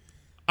know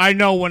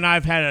when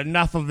I've had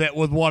enough of it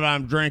with what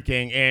I'm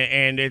drinking,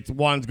 and it's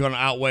one's going to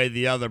outweigh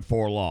the other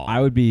for long.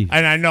 I would be,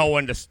 and I know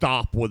when to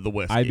stop with the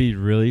whiskey. I'd be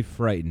really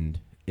frightened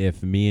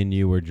if me and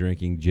you were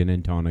drinking gin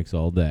and tonics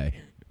all day.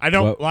 I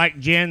don't Well- like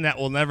gin. That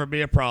will never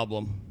be a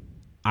problem.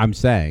 I'm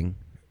saying,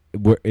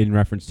 in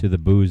reference to the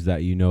booze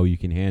that you know you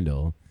can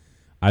handle,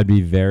 I'd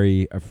be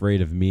very afraid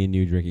of me and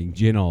you drinking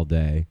gin all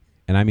day,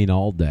 and I mean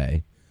all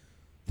day,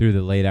 through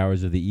the late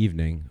hours of the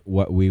evening,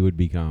 what we would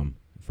become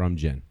from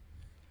gin.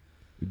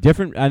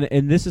 Different,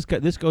 and this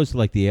goes to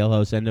like the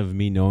alehouse end of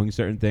me knowing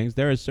certain things.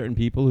 There are certain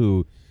people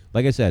who,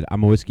 like I said,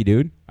 I'm a whiskey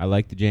dude. I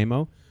like the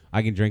JMO.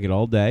 I can drink it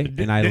all day,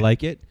 and I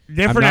like it.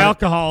 Different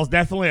alcohols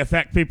definitely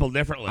affect people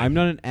differently. I'm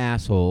not an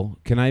asshole.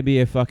 Can I be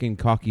a fucking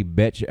cocky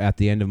bitch at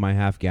the end of my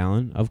half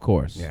gallon? Of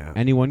course. Yeah.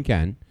 Anyone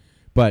can.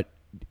 But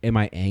am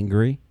I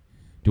angry?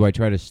 Do I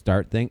try to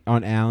start things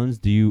on Allen's?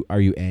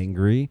 Are you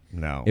angry?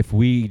 No. If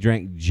we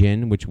drank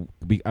gin,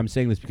 I'm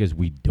saying this because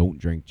we don't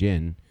drink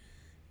gin,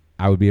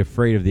 I would be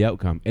afraid of the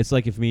outcome. It's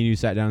like if me and you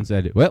sat down and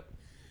said, "Well,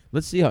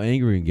 let's see how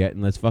angry we can get,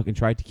 and let's fucking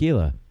try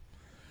tequila."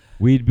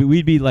 We'd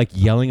be like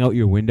yelling out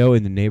your window,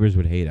 and the neighbors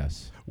would hate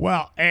us.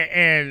 Well,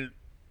 and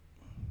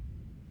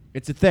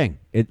It's a thing.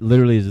 It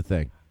literally is a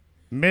thing.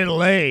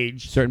 middle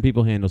age, Certain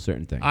people handle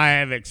certain things. I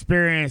have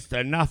experienced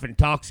enough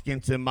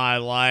intoxicants in my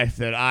life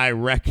that I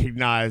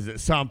recognize that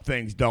some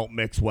things don't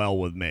mix well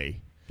with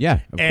me. Yeah,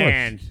 of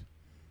And course.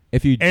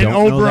 If you an don't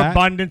know that,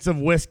 overabundance of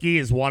whiskey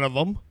is one of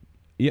them.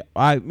 Yeah,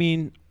 I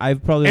mean,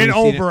 I've probably In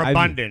only seen it-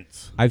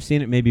 overabundance. I've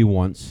seen it maybe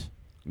once,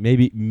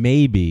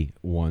 maybe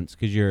once,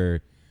 because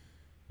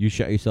you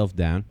shut yourself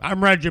down.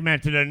 I'm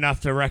regimented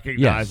enough to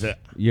recognize it.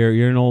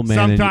 You're an old man.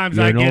 Sometimes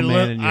you're I an get old a man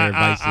little. and your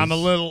vices.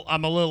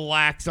 I'm a little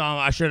lax on.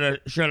 I should have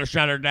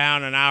shut her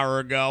down an hour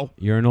ago.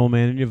 You're an old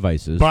man and your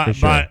vices. But for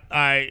sure. but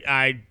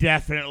I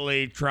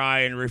definitely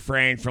try and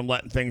refrain from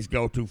letting things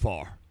go too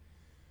far.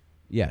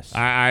 Yes.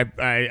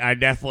 I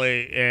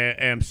definitely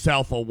am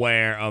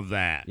self-aware of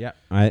that. Yeah.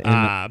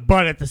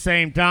 But at the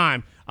same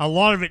time, a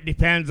lot of it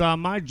depends on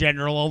my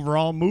general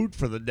overall mood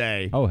for the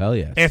day. Oh, hell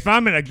yes. If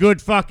I'm in a good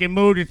fucking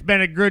mood, it's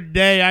been a good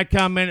day, I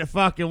come in at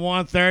fucking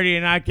 1:30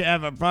 and I can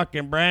have a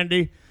fucking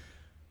brandy.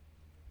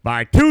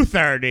 By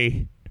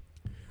 2:30,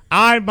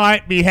 I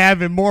might be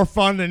having more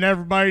fun than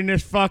everybody in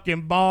this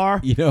fucking bar,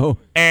 You know,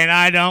 and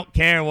I don't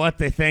care what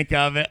they think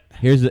of it.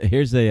 here's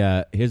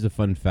a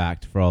fun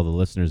fact for all the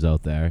listeners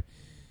out there.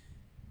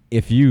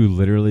 If you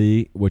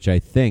literally, which I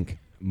think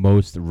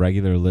most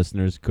regular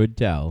listeners could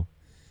tell,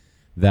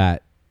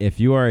 that if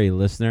you are a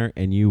listener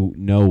and you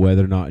know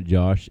whether or not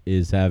Josh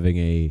is having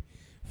a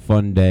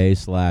fun day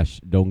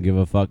 / don't give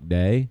a fuck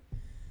day,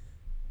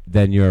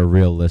 then you're a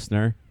real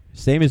listener.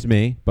 Same as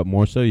me, but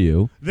more so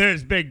you.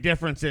 There's big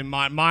difference in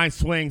mine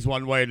swings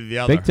one way to the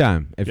other. Big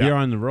time. If Yeah. you're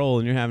on the roll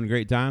and you're having a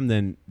great time,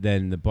 then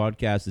the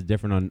podcast is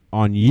different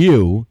on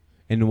you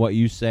and what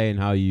you say and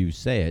how you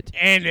say it.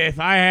 And if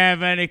I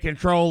have any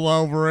control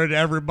over it,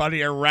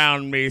 everybody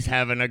around me is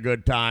having a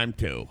good time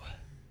too.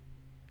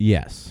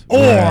 Yes. Or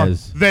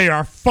Whereas- they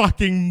are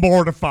fucking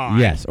mortified.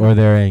 yes, or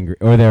they're angry,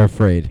 or they're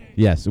afraid.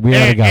 Yes, we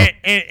gotta go.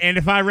 And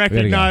if I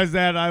recognize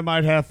that, I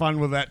might have fun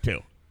with that too.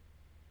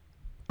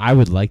 I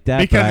would like that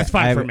Because but it's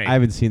fun I for haven't- me. I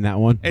haven't seen that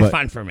one. It's but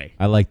fun for me.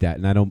 I like that,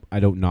 and I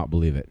don't not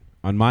believe it.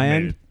 On my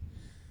Man.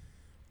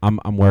 end,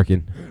 I'm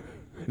working.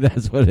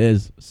 That's what it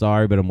is.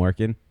 Sorry, but I'm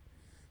working.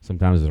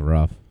 Sometimes it's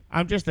rough,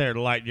 I'm just there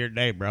to lighten your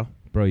day, bro.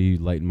 bro. You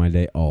lighten my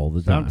day all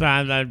the time.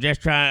 Sometimes I'm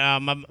just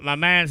trying. My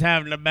man's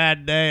having a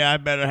bad day. I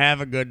better have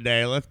a good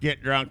day. Let's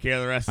get drunk here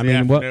the rest I of the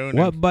mean, afternoon.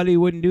 what buddy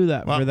wouldn't do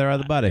that Well, for their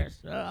other buddy?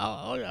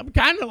 I'm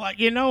kind of like,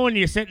 when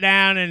you sit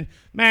down and,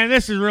 man,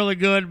 this is really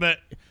good, but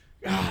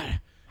God,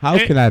 How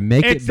can I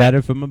make it it's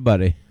better for my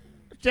buddy?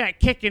 it's that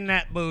kicking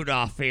that boot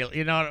off feel.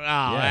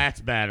 That's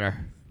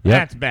better. Yep.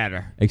 That's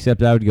better.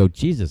 Except I would go,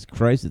 Jesus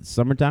Christ, it's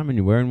summertime and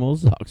you're wearing wool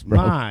socks, bro.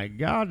 My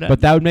God.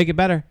 But that would make it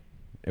better.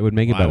 It would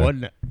make it why better.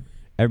 wouldn't it?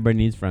 Everybody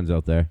needs friends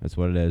out there. That's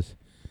what it is.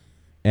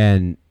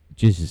 And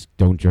just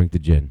don't drink the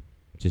gin.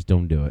 Just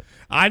don't do it.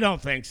 I don't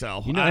think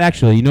so. You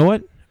know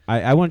what?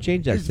 I want to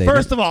change that statement.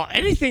 First of all,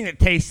 anything that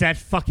tastes that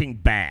fucking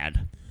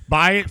bad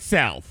by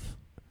itself,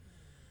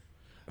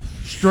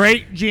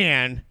 straight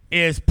gin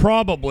is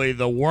probably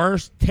the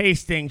worst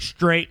tasting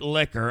straight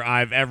liquor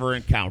I've ever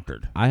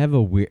encountered. I have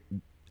a weird.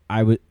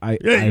 I was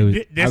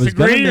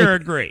Disagree or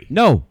agree?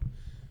 No.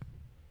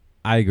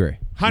 I agree.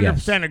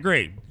 100%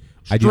 agree.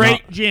 I do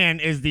Straight not- gin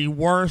is the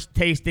worst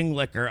tasting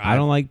liquor I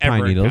don't like ever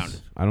pine needles.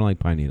 encountered. I don't like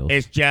pine needles.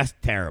 It's just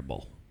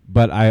terrible.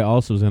 But I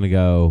also was going to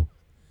go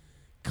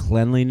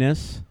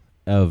cleanliness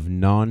of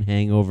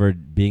non-hangover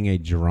being a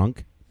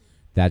drunk.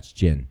 That's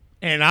gin.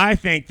 And I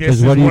think 'Cause this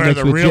is what do you where mix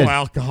the with real gin?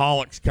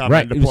 alcoholics come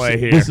Right. into play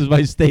here. This is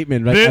my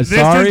statement. Right? This, I'm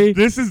sorry.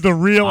 this is the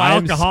real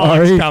I'm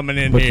alcoholics sorry, coming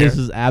in but here. this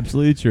is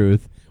absolutely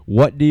truth.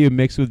 What do you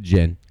mix with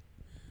gin?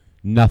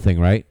 Nothing,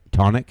 right?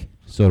 Tonic,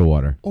 soda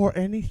water. Or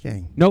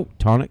anything. Nope,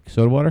 tonic,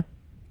 soda water.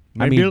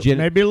 Maybe, gin.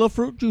 maybe a little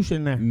fruit juice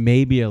in there.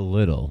 Maybe a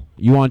little.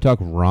 You want to talk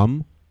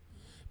rum?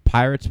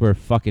 Pirates were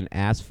fucking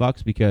ass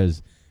fucks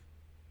because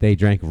they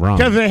drank rum.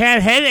 Because they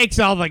had headaches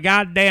all the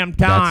goddamn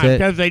time. That's it.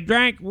 Because they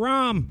drank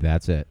rum.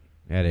 That's it.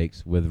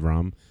 Headaches with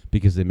rum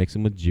because they mix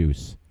them with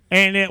juice.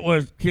 And it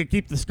was to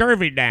keep the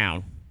scurvy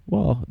down.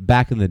 Well,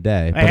 back in the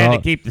day. They had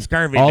to keep the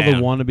scurvy all down. the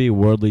wannabe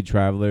worldly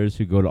travelers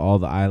who go to all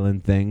the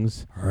island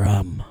things.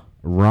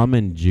 Rum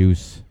and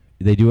juice.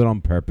 They do it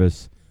on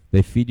purpose.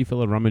 They feed you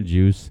full of rum and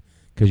juice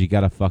because you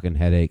got a fucking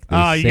headache.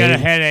 They You got a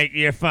headache.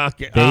 You're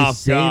fucking. They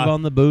save God.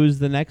 on the booze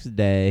the next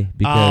day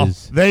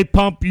because they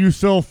pump you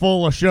so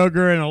full of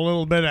sugar and a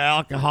little bit of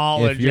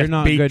alcohol if and you're just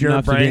not beat good your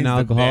enough to be an brains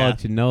alcoholic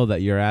death. to know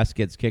that your ass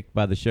gets kicked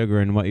by the sugar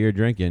and what you're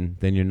drinking,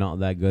 then you're not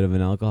that good of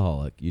an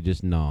alcoholic. You're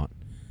just not.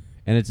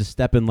 And it's a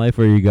step in life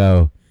where you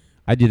go,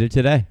 I did it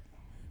today.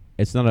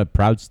 It's not a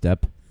proud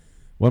step.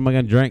 What am I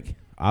going to drink?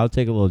 I'll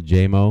take a little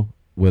JMO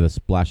with a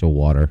splash of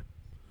water.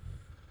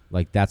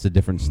 Like, that's a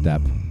different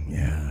step.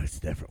 Yeah, it's a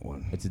different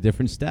one. It's a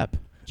different step.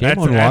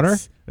 JMO and water?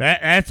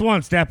 That's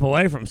one step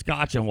away from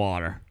scotch and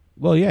water.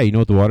 Well, yeah, you know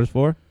what the water's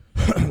for?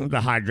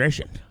 The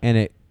hydration. And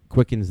it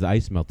quickens the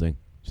ice melting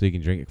so you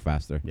can drink it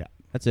faster. Yeah.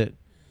 That's it.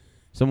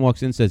 Someone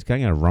walks in and says, can I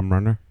get a rum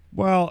runner?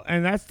 Well,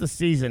 and that's the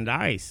seasoned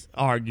ice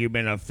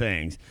argument of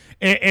things.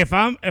 If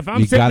I'm You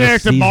sitting gotta there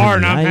at the bar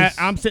season and the ice.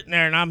 I'm sitting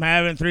there and I'm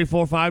having 3,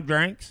 4, 5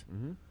 drinks,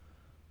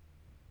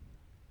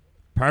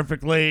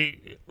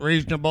 perfectly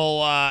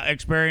reasonable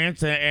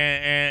experience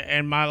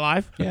in my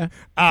life. Yeah,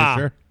 Ah. for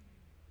sure.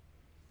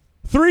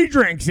 3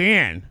 drinks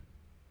in,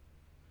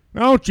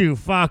 Don't you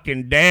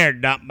fucking dare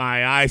dump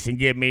my ice and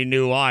give me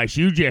new ice.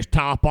 You just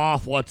top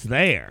off what's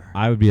there.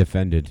 I would be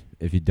offended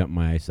if you dumped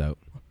my ice out.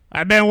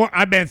 I've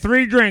been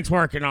 3 drinks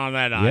working on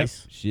that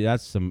ice.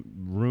 That's some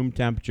room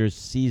temperature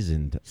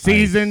seasoned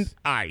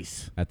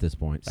ice. at this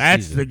point.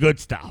 That's Seasoned. the good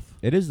stuff.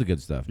 It is the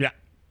good stuff. Yeah.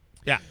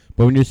 Yeah.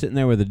 But when you're sitting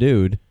there with a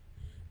dude,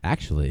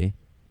 actually,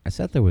 I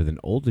sat there with an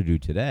older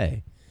dude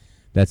today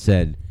that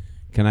said,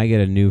 "Can I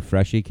get a new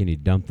freshie? Can you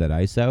dump that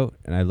ice out?"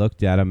 And I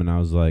looked at him and I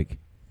was like,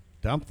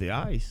 Dump the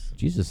ice.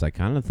 Jesus, I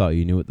kind of thought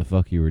you knew what the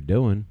fuck you were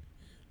doing.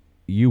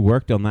 You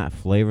worked on that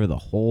flavor the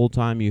whole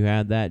time you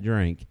had that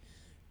drink,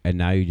 and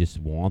now you just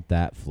want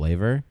that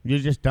flavor? You're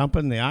just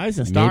dumping the ice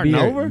and starting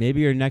over?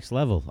 Maybe you're next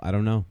level. I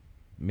don't know.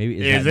 Maybe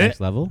Is that it? next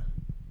level?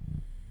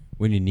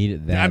 When you need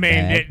it that I mean,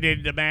 bad?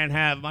 did the man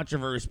have much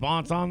of a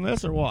response on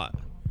this or what?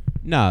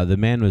 No, the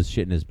man was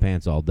shitting his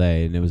pants all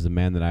day, and it was the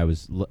man that I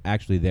was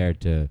actually there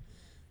to...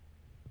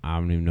 I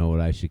don't even know what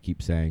I should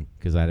keep saying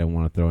because I didn't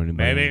want to throw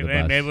anybody under the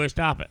bus. Maybe we'll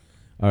stop it.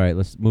 All right,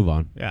 let's move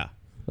on. Yeah.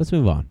 Let's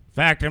move on.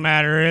 Fact of the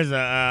matter is,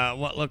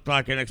 what looked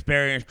like an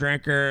experienced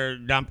drinker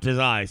dumped his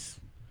ice.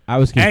 I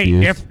was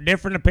confused. Hey,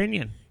 different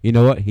opinion. You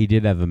know what? He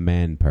did have a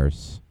man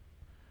purse.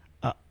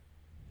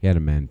 He had a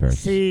man purse.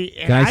 See,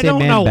 Can I say don't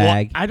man know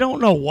bag? I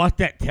don't know what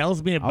that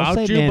tells me I'll about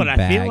say you, man but I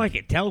feel bag. like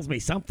it tells me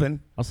something.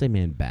 I'll say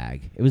man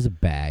bag. It was a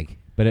bag.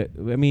 But,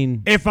 I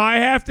mean... If I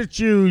have to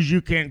choose,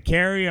 you can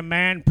carry a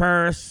man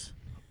purse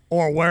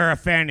or wear a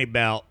fanny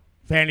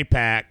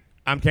pack.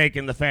 I'm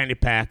taking the fanny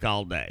pack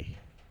all day.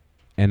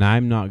 And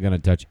I'm not going to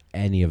touch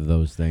any of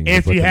those things.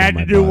 If you had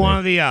to do one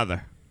or the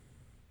other.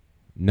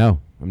 No,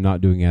 I'm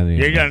not doing anything.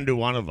 You're going to do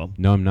one of them.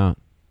 No, I'm not.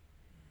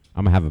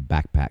 I'm going to have a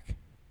backpack.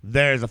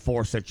 There's a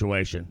 4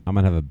 situation. I'm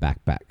going to have a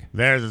backpack.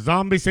 There's a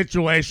zombie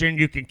situation.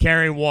 You can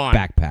carry one.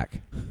 Backpack.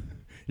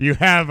 You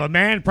have a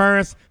man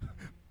purse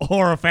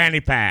or a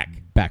fanny pack.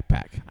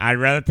 Backpack. I'd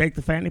rather take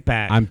the fanny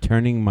pack. I'm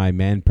turning my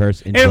man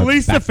purse into a At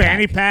least backpack. the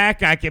fanny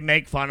pack, I can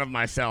make fun of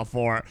myself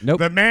for it. Nope.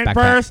 The man Backpack.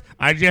 purse,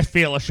 I just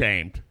feel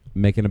ashamed.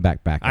 Making a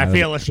backpack. I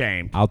feel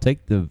ashamed. I'll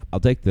take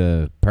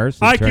the purse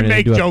and I turn can it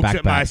make into jokes a backpack.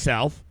 at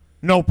myself.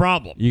 No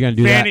problem. You gonna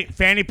do that?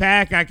 Fanny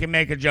pack, I can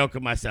make a joke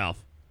of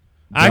myself.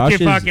 I Josh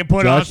can fucking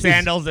put on Josh is-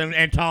 sandals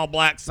and tall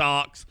black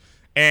socks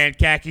and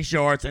khaki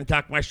shorts and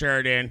tuck my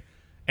shirt in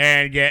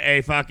and get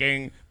a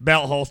fucking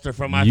belt holster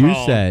from my phone. You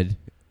said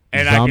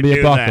and I can zombie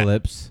do that.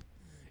 apocalypse,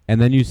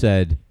 and then you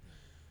said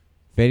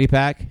fanny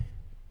pack,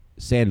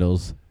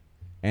 sandals,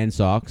 and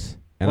socks.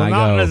 And well, I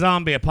not go, in a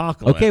zombie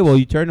apocalypse. okay, well,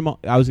 you turned them all.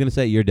 I was going to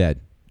say, you're dead.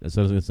 That's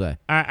what I was going to say.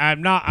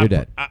 I'm not. You're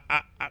dead.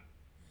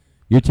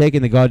 You're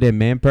taking the goddamn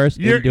man purse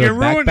into a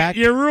backpack?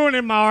 You're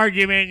ruining my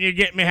argument. You're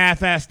getting me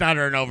half-assed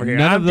stuttering over here.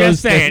 None I'm of those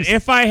just saying, things-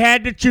 if I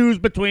had to choose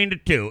between the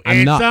two, I'm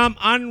in not. some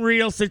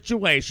unreal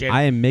situation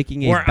I am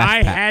making a where backpack.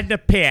 I had to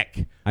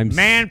pick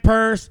man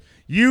purse,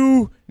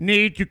 you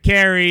need to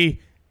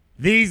carry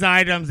these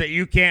items that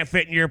you can't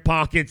fit in your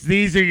pockets.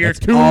 These are your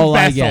That's 2 all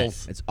vessels. I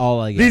get. That's all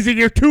I get. These are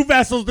your 2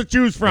 vessels to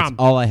choose from. That's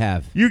all I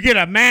have. You get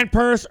a man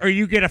purse or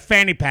you get a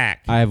fanny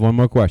pack. I have one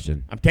more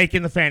question. I'm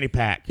taking the fanny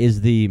pack.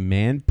 Is the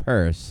man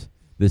purse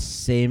the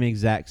same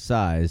exact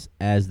size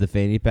as the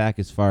fanny pack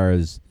as far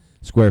as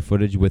square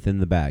footage within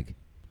the bag?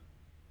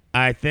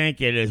 I think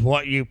it is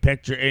what you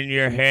picture in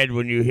your head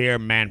when you hear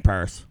man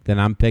purse. Then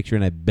I'm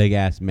picturing a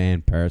big-ass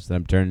man purse that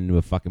I'm turning into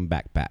a fucking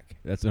backpack.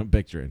 That's what I'm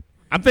picturing.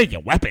 I'm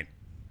thinking weapon.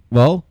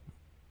 Well,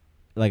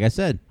 like I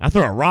said, I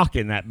throw a rock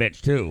in that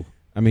bitch, too.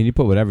 I mean, you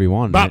put whatever you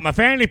want in But it. my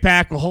fanny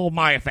pack will hold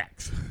my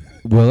effects.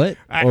 Will it?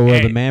 Or will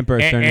the And- man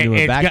purse turn into a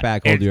it's backpack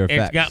got, hold your It's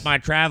effects? got my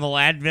travel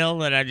Advil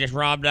that I just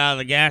robbed out of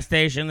the gas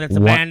station that's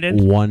abandoned.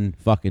 One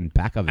fucking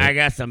pack of it. I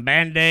got some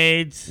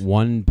Band-Aids.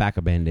 One pack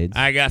of Band-Aids.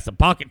 I got some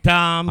Pocket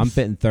Toms. I'm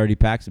fitting 30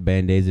 packs of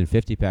Band-Aids and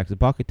 50 packs of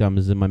Pocket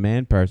Toms in my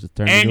man purse. It's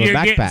turned and into you're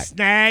a getting backpack.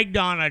 snagged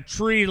on a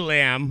tree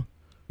limb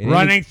It ain't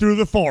running through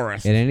the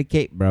forest. It ain't a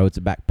cape, bro. It's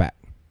a backpack.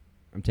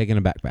 I'm taking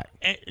a backpack.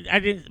 I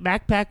didn't.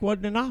 Backpack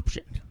wasn't an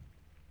option.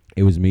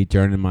 It was me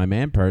turning my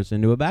man purse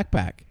into a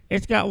backpack.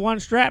 It's got one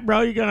strap,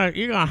 bro. You're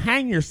gonna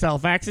hang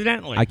yourself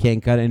accidentally. I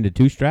can't cut it into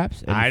 2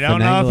 straps. And I don't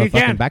know finagle if a you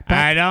can. fucking backpack.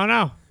 I don't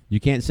know. You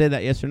can't say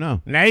that yes or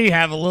no. Now you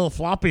have a little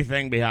floppy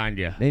thing behind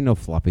you. There ain't no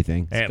floppy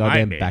thing. It's It a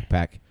goddamn might be.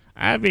 backpack.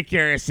 I'd be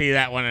curious to see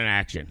that one in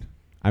action.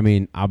 I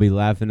mean, I'll be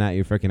laughing at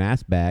your freaking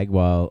ass bag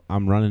while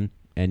I'm running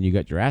and you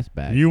got your ass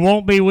bag. You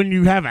won't be when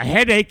you have a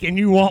headache and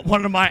you want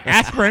one of my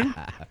aspirin.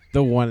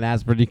 The one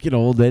aspirin you can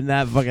hold in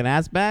that fucking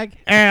ass bag?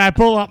 And I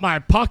pull up my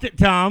Pocket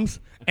Toms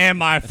and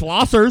my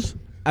flossers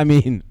I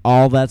mean,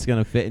 all that's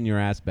going to fit in your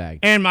ass bag.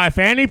 and my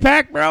fanny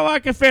pack, bro. I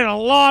can fit a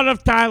lot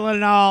of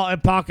Tylenol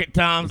and Pocket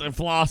Toms and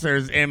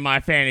flossers in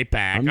my fanny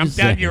pack. I'm I'm just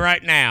telling you saying.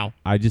 right now.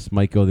 I just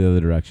might go the other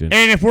direction.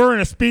 And if we're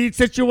in a speed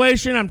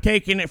situation, I'm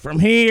taking it from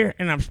here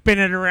and I'm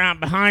spinning it around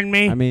behind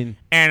me. I mean,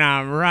 and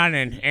I'm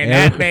running, and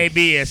Yeah. that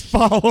baby is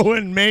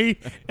following me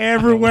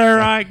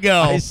everywhere I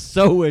go. I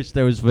so wish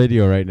there was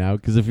video right now,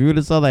 because if you would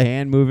have saw the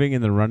hand moving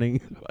in the running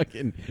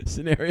fucking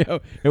scenario,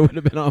 it would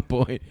have been on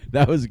point.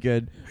 That was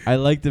good. I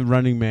like the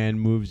running man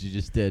moves you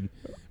just did.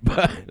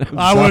 But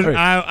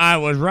I I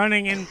was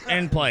running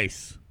in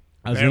place.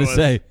 I was It going to was-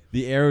 say,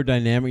 the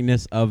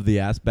aerodynamicness of the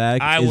ass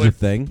bag I is a would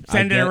thing.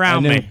 send I it get-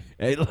 around I know. me.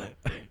 Hey,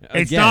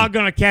 It's again, not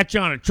going to catch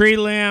on a tree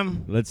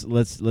limb.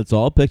 Let's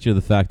all picture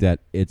the fact that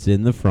it's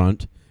in the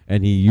front,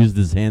 and he used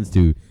his hands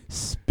to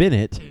spin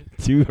it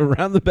to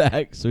around the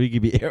back so he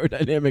could be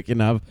aerodynamic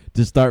enough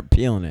to start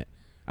peeling it.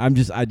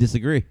 I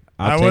disagree.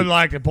 I would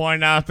like to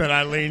point out that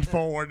I leaned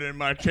forward in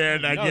my chair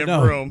and I give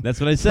room That's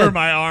what I said. for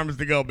my arms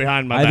to go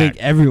behind my I back. think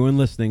everyone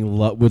listening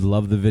would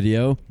love the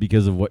video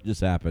because of what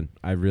just happened.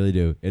 I really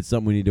do. It's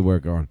something we need to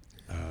work on.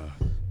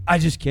 I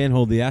just can't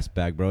hold the ass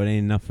bag, bro. It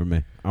ain't enough for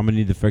me. I'm gonna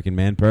need the freaking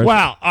man purse.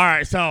 Well, all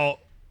right. So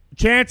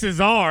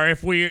chances are,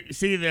 if we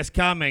see this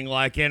coming,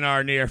 like in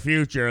our near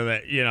future,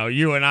 that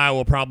you and I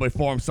will probably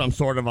form some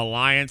sort of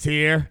alliance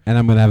here. And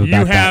I'm gonna have a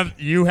backpack.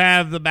 You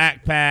have the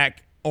backpack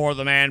or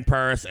the man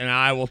purse, and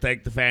I will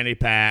take the fanny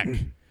pack,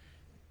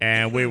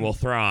 and we will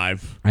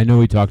thrive. I know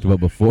we talked about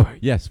before.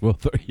 Yes,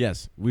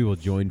 we will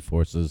join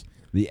forces.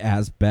 The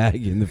ass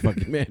bag and the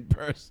fucking man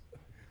purse.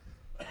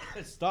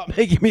 Stop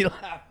making me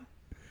laugh.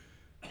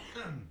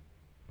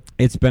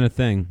 It's been a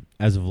thing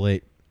as of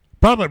late.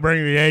 Probably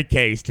bring the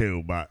AKs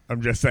too, but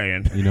I'm just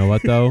saying. You know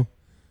what though?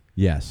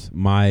 Yes,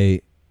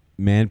 my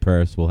man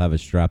purse will have a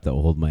strap that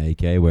will hold my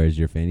AK, whereas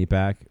your fanny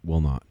pack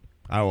will not.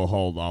 I will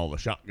hold all the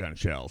shotgun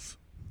shells.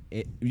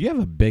 You have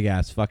a big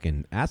ass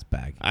fucking ass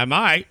bag. I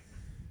might.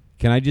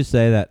 Can I just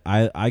say that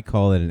I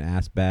call it an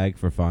ass bag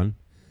for fun,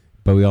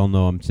 but we all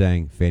know I'm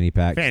saying fanny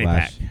pack Fanny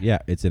slash pack. yeah,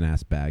 it's an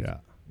ass bag.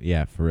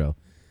 Yeah, for real.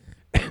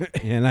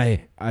 And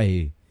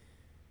I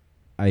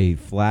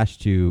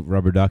flashed to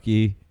Rubber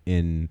Ducky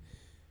in,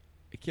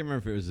 I can't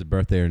remember if it was his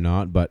birthday or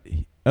not, but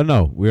oh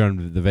no, we were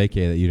on the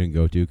vacay that you didn't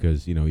go to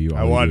because you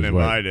I always wasn't do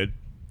work. invited.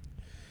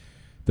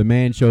 The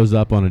man shows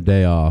up on a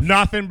day off.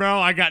 Nothing, bro.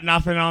 I got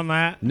nothing on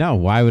that. No,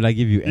 why would I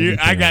give you anything?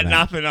 I got on that?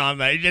 nothing on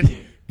that. You just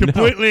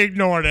completely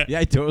ignored it. Yeah,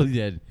 I totally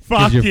did. 'Cause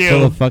Fuck you're you.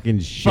 full of fucking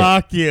shit.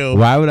 Fuck you.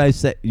 Why would I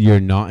say you're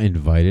not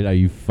invited? Are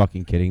you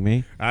fucking kidding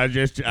me? I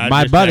just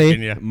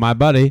checking you. My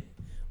buddy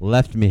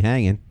left me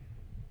hanging.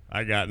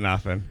 I got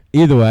nothing.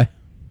 Either way,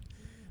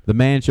 the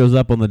man shows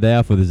up on the day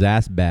off with his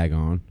ass bag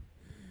on.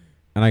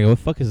 And I go, what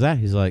the fuck is that?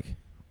 He's like,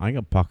 I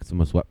got pockets in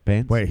my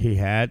sweatpants. Wait, he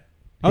had?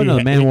 Oh, no,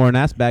 the man wore an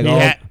ass bag all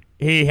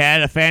He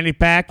had a fanny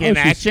pack in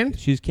action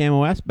She's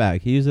camo ass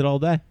bag. He used it all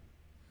day.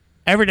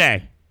 every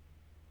day.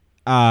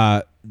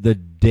 The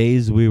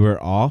days we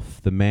were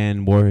off, the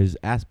man wore his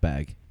ass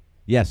bag.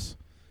 Yes.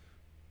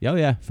 Oh,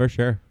 yeah, for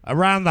sure.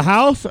 Around the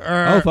house or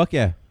Oh, fuck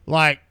yeah.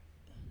 like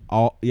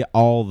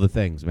All the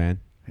things, man.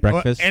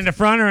 Breakfast. in the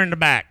front or in the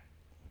back?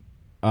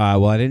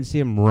 Well, I didn't see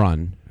him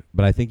run,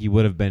 but I think he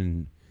would have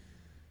been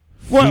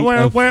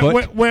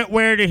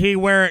Where did he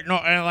wear it? No,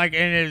 like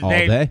in his all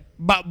day? day.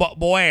 But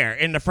where?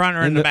 In the front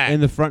or in the back?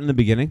 In the front in the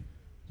beginning.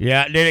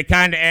 Yeah. Did it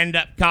kind of end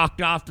up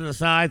cocked off to the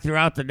side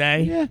throughout the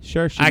day? Yeah,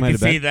 sure. She I might can have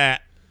been. see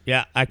that.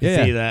 Yeah, I can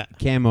Yeah, see that.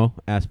 Camo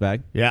ass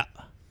bag. Yeah.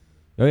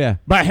 Oh yeah,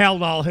 But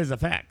held all his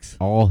effects.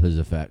 all his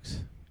effects,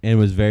 and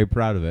was very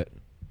proud of it.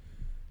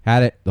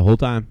 Had it the whole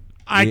time.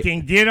 I can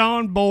get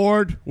on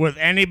board with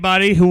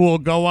anybody who will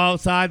go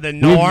outside the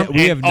norm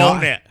and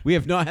own it. We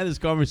have not had this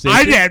conversation.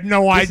 I had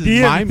no This is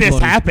idea that this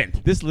mind-blowing.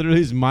 happened. This literally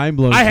is mind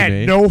blowing. I to had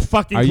me. no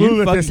fucking Are you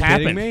clue that this fucking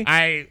kidding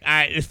happened.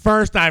 me? It's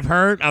first I've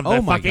heard of the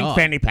Oh my fucking God.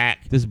 fanny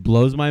pack. This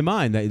blows my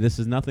mind. That this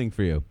is nothing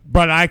for you.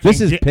 But I can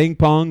This is ping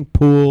pong,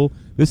 pool.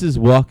 This is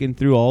walking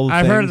through all the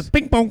I've things. heard of the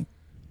ping pong.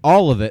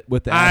 all of it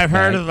with the. ass I've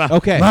heard bag. of the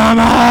Okay.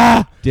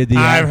 mama. Did the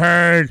I've ass-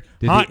 heard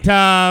did hot the-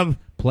 tub.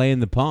 playing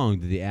the pong?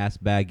 Did the ass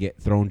bag get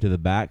thrown to the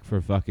back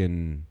for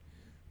fucking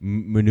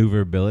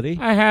maneuverability?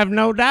 I have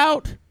no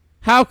doubt.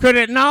 How could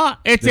it not?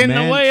 It's The in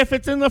man- the way. If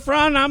it's in the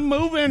front, I'm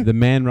moving. The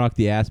man rocked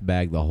the ass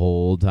bag the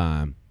whole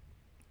time,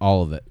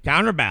 all of it,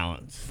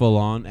 Counterbalance. full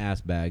on ass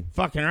bag.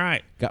 Fucking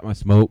right. Got my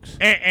smokes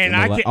And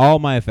my I can, all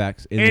my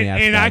effects in the ass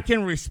and bag. I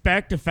can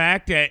respect the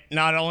fact that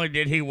not only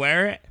did he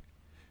wear it,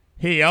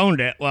 he owned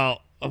it.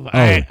 Well,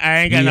 I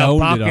ain't got he no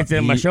owned it. pockets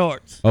in my He-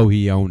 shorts. Oh,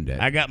 he owned it.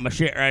 I got my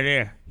shit right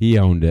here. He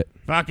owned it.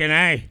 Fucking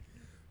A.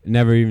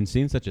 Never even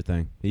seen such a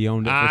thing. He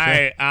owned it for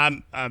sure.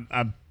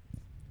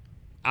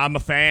 I'm a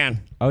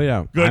fan. Oh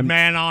yeah, Good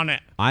man on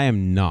it. I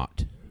am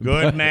not.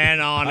 Good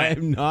man on I it.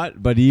 am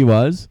not, but he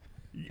was.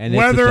 And it's the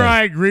Whether thing.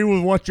 I agree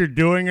with what you're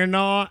doing or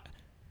not,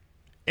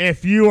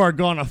 if you are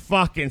gonna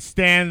fucking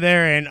stand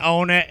there and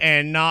own it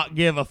and not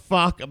give a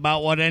fuck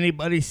about what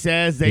anybody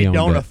says, they He owned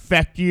don't it.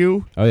 affect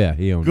you. Oh yeah,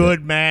 he owned it.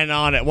 Good man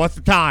on it. What's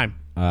the time?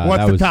 What's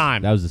that the was-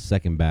 time? That was the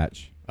second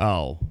batch.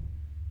 Oh,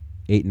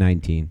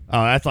 819.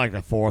 that's like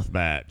the fourth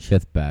batch,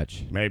 Fifth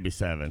batch. maybe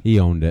 7. He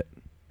owned it.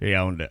 He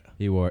owned it.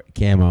 He wore it.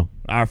 Camo.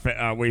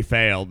 We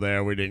failed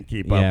there. We didn't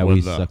keep Yeah, up we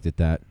with the, sucked at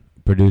that.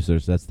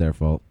 Producers, that's their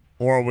fault.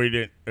 or we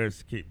didn't.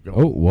 Let's keep going.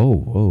 Oh,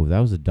 whoa. That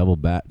was a double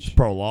batch.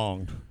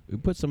 Prolonged. We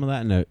put some of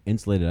that in an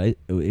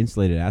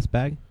insulated ass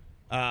bag.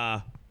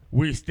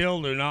 We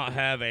still do not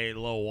have a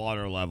low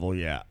water level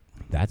yet.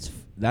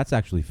 That's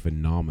actually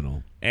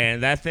phenomenal.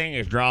 And that thing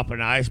is dropping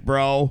ice,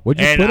 bro.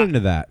 What'd you And put into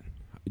that?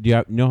 Do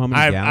you know how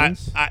many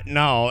gallons?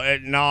 No,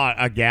 not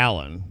a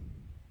gallon.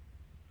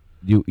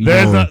 You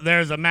know,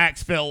 there's a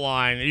max fill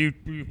line. You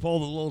pull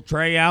the little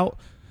tray out,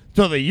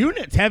 so the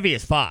unit's heavy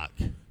as fuck.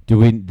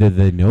 did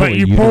they know? But what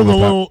you unit pull we're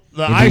talking-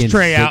 the ice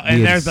tray out,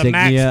 and the there's a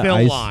max Insignia fill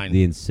ice- line.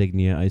 The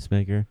Insignia ice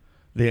maker.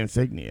 The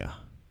Insignia.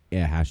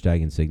 Yeah,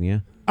 hashtag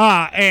Insignia.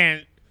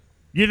 And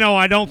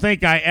I don't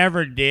think I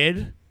ever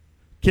did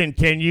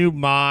continue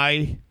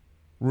my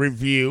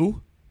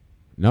review.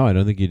 No, I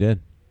don't think you did.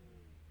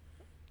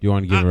 Do you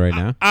want to give it right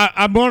now?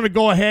 I'm going to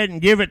go ahead and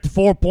give it to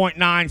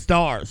 4.9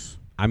 stars.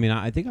 I mean,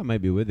 I think I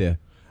might be with you.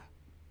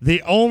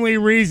 The only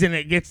reason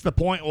it gets the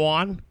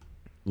 0.1,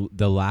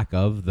 The lack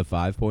of the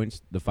 5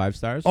 points, the 5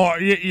 stars. or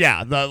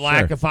the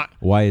lack Sure. of fi-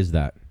 Why is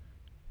that?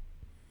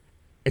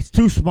 it's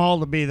too small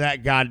to be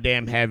that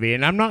goddamn heavy.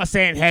 And I'm not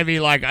saying heavy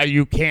like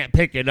you can't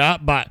pick it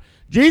up, but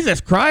Jesus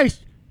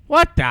Christ,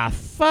 what the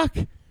fuck?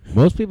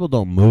 Most people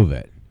don't move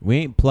it. We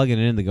ain't plugging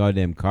it in the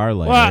goddamn car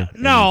later. Well,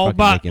 and no, fucking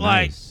but, making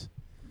like, ice.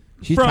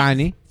 She's From-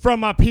 tiny.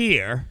 From up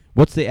here.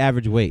 What's the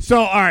average weight? So,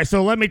 all right,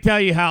 so let me tell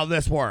you how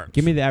this works.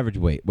 Give me the average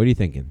weight. What are you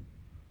thinking?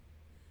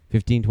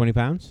 15, 20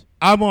 pounds?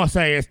 I'm going to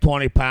say it's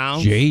 20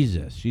 pounds.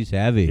 Jesus, she's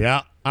heavy.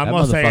 Yeah, I'm That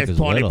going to say it's motherfucker's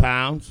 20 little.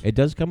 pounds. It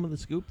does come with a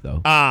scoop,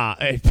 though.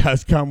 It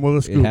does come with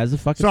a scoop. It has a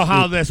fucking So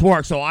how scoop. this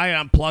works, so I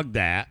unplugged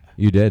that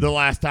You did. the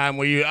last time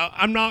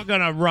I'm not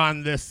going to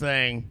run this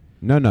thing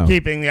No.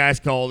 keeping the ice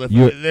cold. If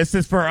You're- this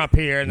is for up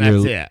here, and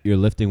that's it. You're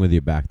lifting with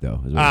your back,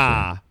 though. Is what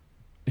I'm saying.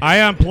 I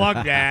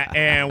unplugged that,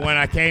 and when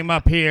I came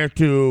up here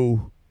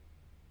to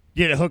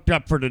get it hooked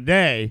up for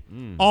today,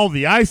 all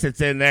the ice that's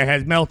in there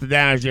has melted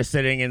down, is just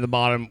sitting in the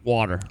bottom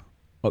water.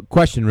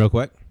 Question real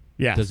quick.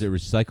 Yes. Does it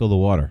recycle the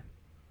water?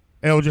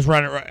 It'll just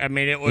run it right. I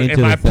mean, it would, if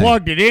Into the I thing.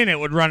 plugged it in, it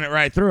would run it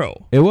right through.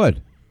 It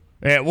would.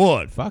 It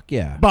would. Fuck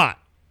yeah. But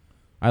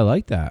I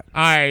like that.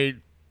 I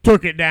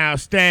took it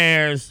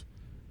downstairs.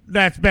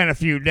 That's been a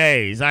few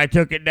days. I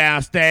took it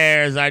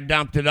downstairs. I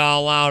dumped it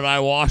all out. I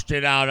washed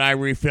it out. I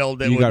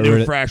refilled it You with got new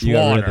rid of, fresh you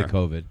got water rid of the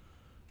COVID.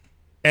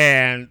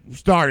 and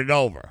started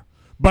over.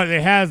 But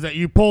it has that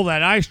you pull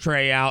that ice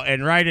tray out,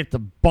 and right at the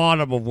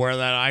bottom of where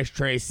that ice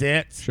tray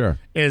sits Sure.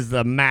 is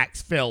the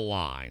max fill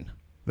line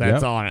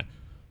that's Yep. on it.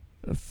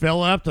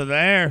 Fill up to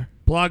there,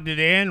 plugged it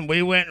in.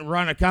 We went and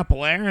run a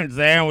couple errands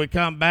there, and we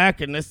come back,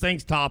 and this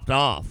thing's topped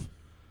off.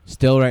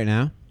 Still right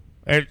now?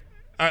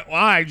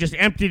 I just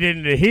emptied it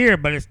into here,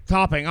 but it's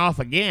topping off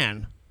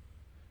again.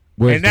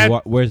 Where's And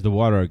where's the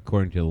water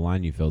according to the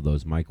line you filled?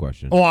 Those my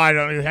question. Oh, I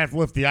don't even have to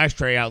lift the ice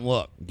tray out and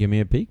look. Give me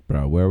a peek,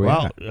 bro. Where are we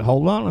Well, at?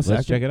 hold on a second.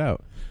 Let's check it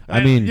out. I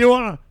mean, you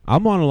want to? I'll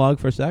monologue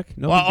for a sec.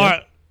 No, Well, big deal. all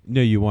right.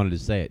 No, you wanted to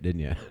say it,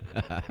 didn't you?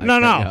 I No, cut you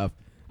no. off.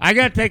 I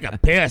got to take a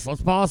piss.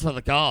 Let's pause for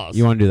the cause.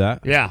 You want to do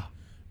that? Yeah.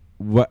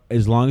 What?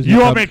 As long as You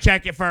we want come- me to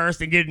check it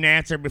first and get an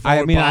answer before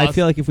I we mean, pause? I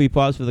feel like if we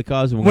pause for the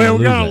cause, we're we're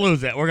going going to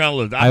lose lose it. We're going to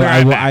lose it. it. I'll be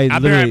right back. I'll be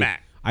right literally-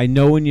 back. I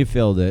know when you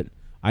filled it.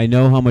 I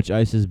know how much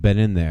ice has been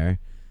in there,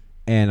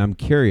 and I'm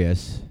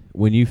curious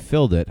when you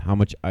filled it, how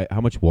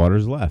much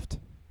water's left.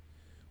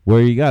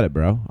 Where you got it,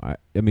 bro? I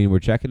mean, we're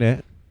checking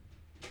it.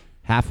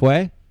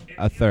 Halfway,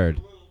 a third.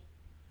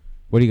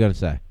 What are you gonna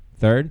say?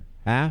 Third,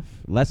 half,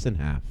 less than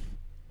half.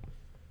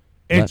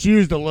 It's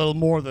used a little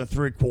more than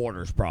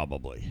 3/4,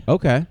 probably.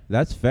 Okay,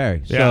 that's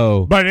fair. Yeah.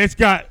 So, But it's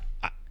got,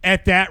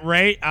 at that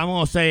rate, I'm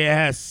going to say it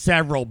has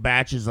several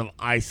batches of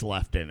ice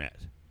left in it.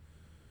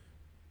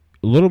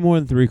 a little more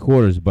than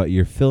 3/4, but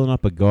you're filling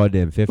up a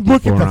goddamn 54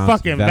 Look at the ounce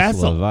fucking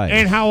vessel of vessel. ice.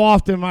 And how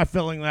often am I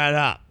filling that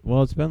up?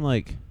 Well, it's been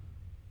like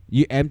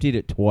you emptied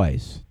it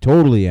twice.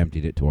 Totally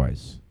emptied it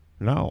twice.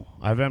 No,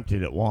 I've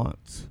emptied it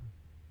once.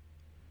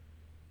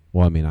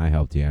 Well, I mean, I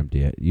helped you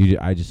empty it.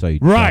 I just saw you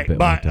Right, dump it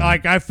but one time.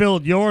 like I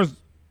filled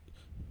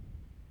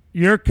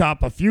your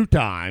cup a few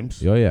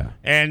times. Oh yeah.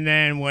 And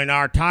then when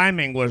our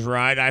timing was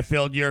right, I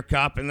filled your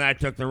cup and then I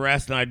took the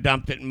rest and I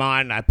dumped it in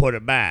mine and I put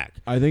it back.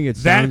 I think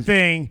it's That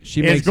thing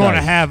she is makes going to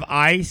ice. have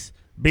ice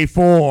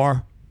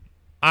before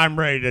I'm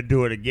ready to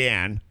do it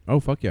again. Oh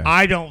fuck yeah.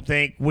 I don't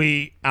think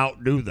we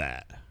outdo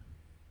that.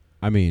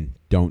 I mean,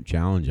 don't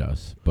challenge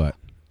us, but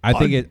I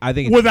think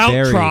it's Without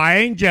very,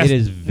 trying, just it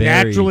is very,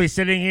 naturally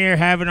sitting here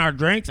having our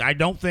drinks, I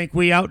don't think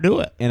we outdo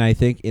it. And I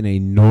think in a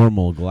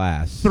normal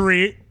glass,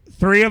 Three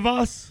of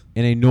us?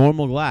 in a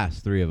normal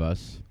glass, 3 of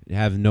us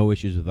have no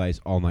issues with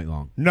ice all night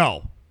long.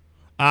 No.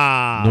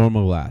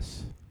 Normal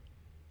glass.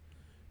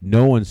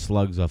 No one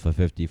slugs off a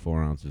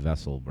 54 ounce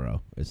vessel,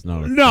 bro. It's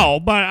not. No,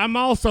 but I'm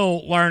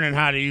also learning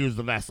how to use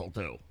the vessel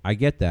too. I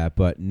get that,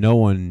 but no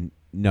one.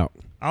 No.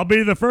 I'll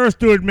be the first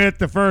to admit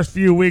the first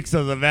few weeks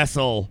of the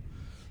vessel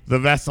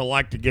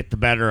liked to get the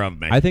better of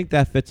me. I think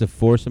that fits a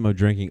foursome of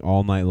drinking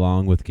all night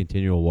long with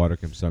continual water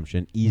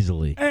consumption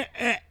easily.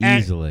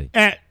 Easily.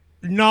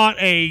 Not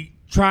a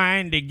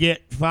trying to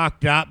get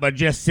fucked up, but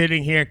just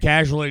sitting here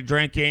casually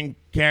drinking,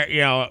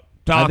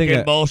 talking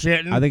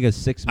bullshitting. I think a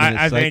 6-minute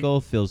I think- cycle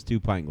fills 2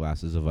 pint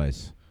glasses of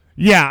ice.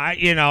 Yeah,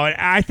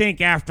 I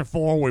think after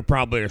 4 we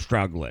probably are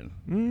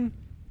struggling.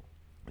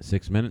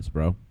 6 minutes,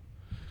 bro.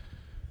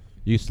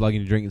 You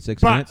slugging your drink in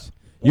 6 But- minutes?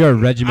 You're a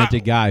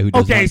regimented guy who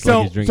does okay, not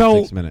slug his drink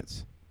in 6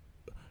 minutes.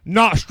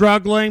 not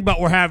struggling, but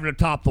we're having to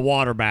top the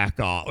water back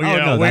off. You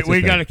know, that's the we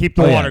thing. got to keep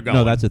the Oh, yeah. water going.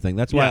 No, that's the thing.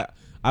 That's why Yeah.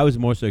 I was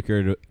more so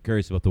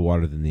curious about the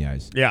water than the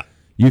ice. Yeah.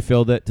 You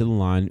filled it to the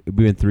line. We've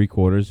been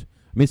 3/4.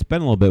 I mean, it's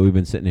been a little bit. We've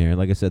been sitting here.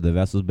 Like I said, the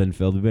vessel's been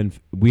filled.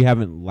 We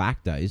haven't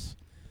lacked ice,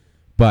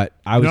 but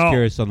I was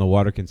curious on the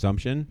water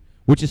consumption,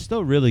 which is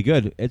still really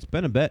good. It's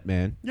been a bit,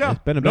 man. Yeah. It's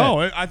been a bit. No,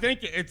 I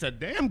think it's a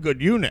damn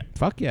good unit.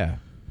 Fuck yeah.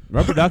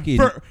 Rubber Ducky.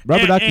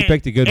 And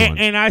picked a good one.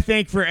 And I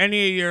think for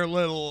any of your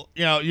little,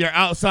 your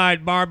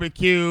outside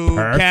barbecue,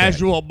 Perfect.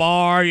 casual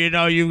bar, you've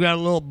got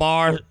a little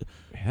bar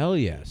Hell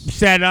yes.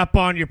 set up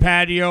on your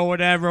patio or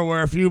whatever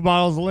where a few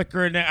bottles of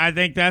liquor in there. I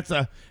think that's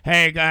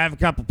hey, I have a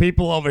couple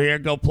people over here,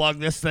 go plug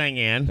this thing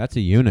in. That's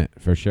a unit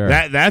for sure.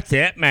 That's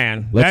it,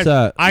 man. Let's,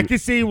 I could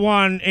see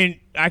one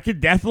I could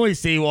definitely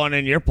see one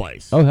in your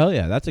place. Oh, hell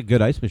yeah. That's a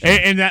good ice machine.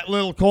 In that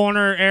little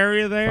corner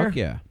area there. Fuck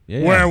yeah.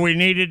 Where we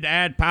needed to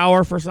add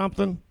power for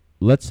something.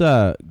 Let's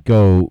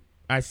go.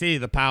 I see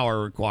the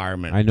power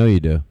requirement. I know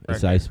you do.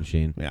 It's Okay. ice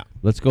machine. Yeah.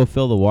 Let's go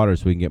fill the water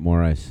so we can get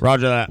more ice.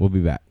 Roger that. We'll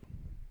be back.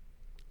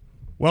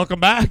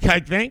 Welcome back, I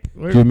think.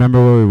 Do you remember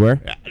where we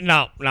were?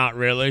 No, not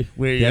really.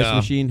 The ice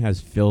machine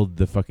has filled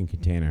the fucking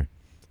container.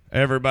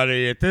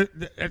 Everybody,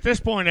 at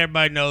this point,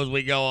 everybody knows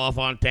we go off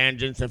on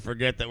tangents and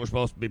forget that we're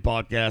supposed to be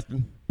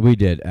podcasting. We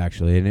did,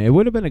 actually. And it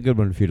would have been a good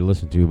one for you to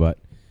listen to, but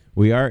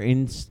we're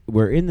in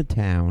the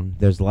town.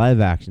 There's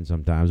live action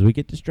sometimes. We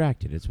get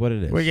distracted. It's what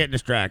it is. We get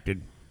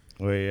distracted.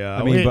 We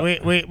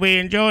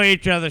enjoy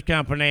each other's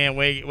company, and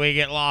we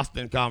get lost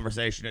in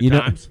conversation at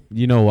times.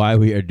 You know why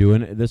we are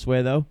doing it this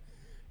way, though?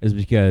 Is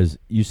because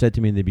you said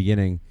to me in the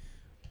beginning,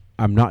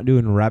 I'm not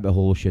doing rabbit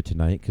hole shit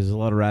tonight because there's a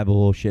lot of rabbit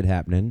hole shit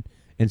happening.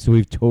 And so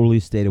we've totally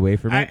stayed away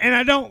from it.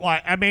 I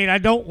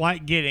don't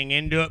like getting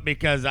into it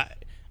because,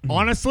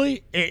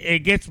 honestly, it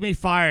gets me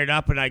fired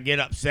up and I get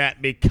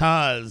upset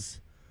because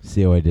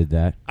See how I did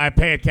that? I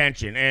pay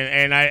attention.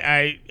 And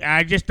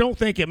I just don't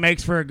think it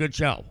makes for a good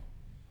show.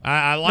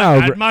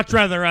 I'd much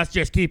rather us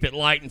just keep it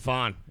light and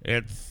fun.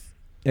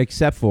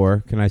 Except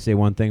for, can I say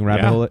one thing?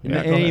 Rabbit hole?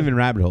 Yeah, Ain't even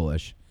rabbit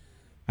hole-ish.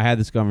 I had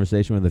this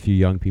conversation with a few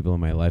young people in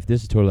my life.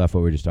 This is totally off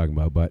what we were just talking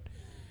about, but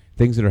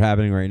things that are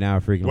happening right now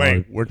are freaking.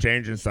 Wait, we're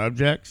changing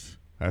subjects?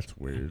 That's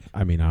weird.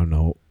 I mean, I don't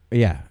know.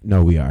 Yeah,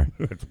 no, we are.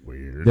 That's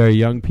weird. There are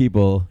young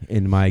people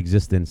in my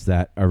existence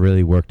that are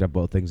really worked up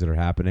about things that are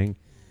happening,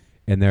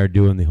 and they're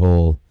doing the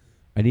whole,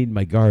 I need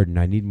my garden,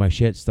 I need my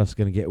shit, stuff's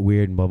going to get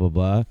weird and blah, blah,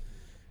 blah.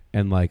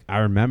 And, like, I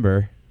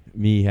remember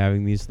me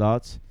having these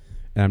thoughts,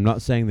 and I'm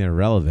not saying they're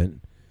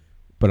relevant,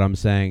 but I'm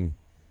saying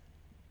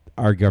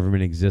our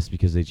government exists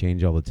because they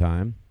change all the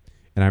time.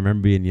 And I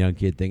remember being a young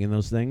kid thinking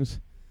those things.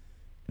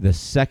 The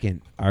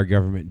second our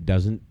government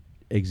doesn't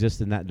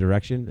exist in that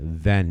direction,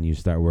 then you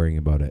start worrying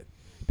about it.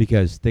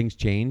 Because things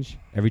change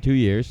every 2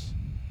 years.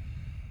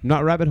 I'm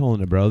not rabbit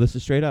holing it, bro. This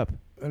is straight up.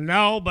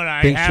 No, but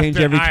I Things have change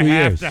to. every 2 I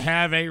have years. to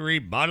have a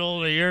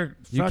rebuttal to your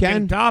You fucking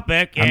can.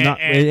 topic. I'm not.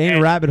 It ain't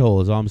a rabbit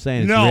hole. Is all I'm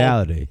saying. It's no,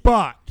 reality.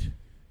 But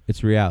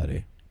It's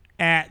reality.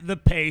 at the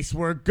pace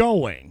we're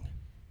going,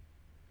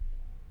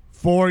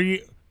 4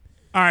 years.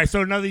 All right,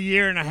 so another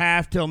year and a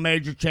half till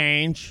major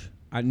change.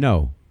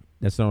 No,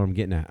 that's not what I'm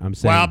getting at. I'm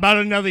saying. Well, about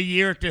another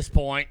year at this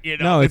point.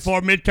 No, it's-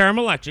 before midterm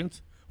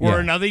elections, we're Yeah.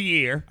 another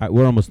year.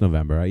 We're almost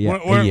November. Right? Yeah,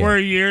 We're a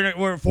year.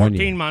 We're 1 14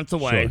 year. months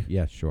away Sure.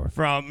 Yes, sure.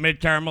 from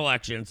midterm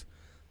elections.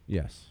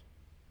 Yes.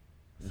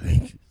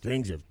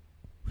 Things have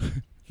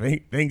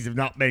things have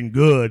not been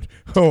good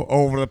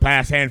over the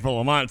past handful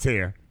of months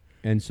here.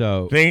 And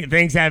so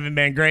Things haven't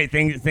been great.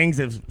 Things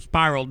have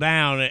spiraled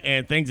down,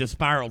 and things have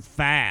spiraled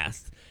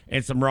fast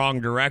in some wrong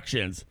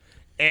directions,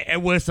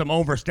 and with some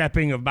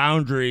overstepping of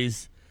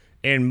boundaries,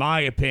 in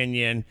my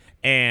opinion,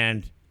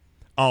 and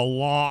a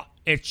lot.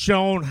 It's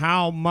shown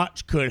how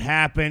much could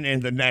happen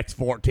in the next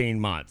 14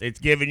 months. It's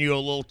given you a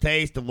little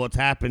taste of what's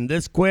happened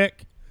this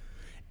quick.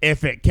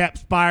 If it kept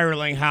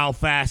spiraling, how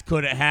fast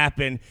could it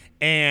happen?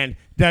 And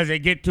does it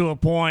get to a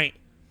point?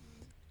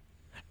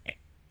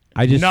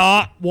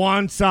 Not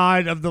one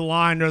side of the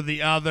line or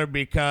the other,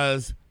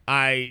 because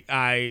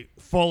I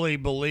fully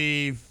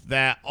believe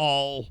that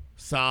all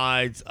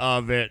sides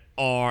of it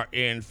are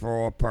in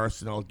for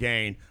personal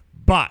gain.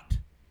 But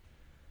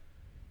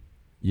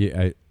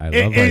yeah, I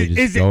love how you're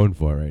just going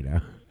for it right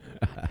now.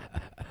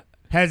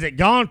 has it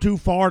gone too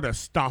far to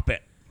stop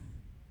it?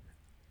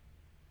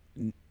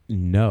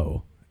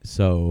 No.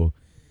 So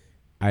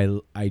I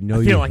know I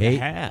you feel like hate.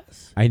 it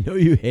has. I know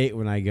you hate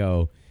when I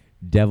go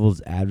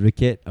devil's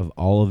advocate of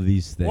all of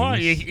these things. Well,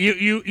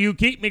 you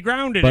keep me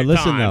grounded But at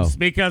listen, times though.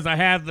 because I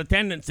have the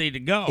tendency to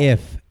go.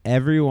 If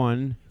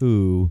everyone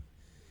who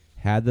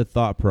had the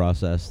thought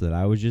process that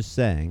I was just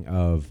saying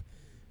of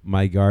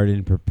my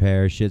garden,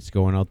 prepare, shit's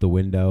going out the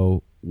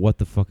window, what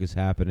the fuck is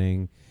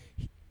happening,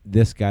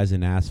 this guy's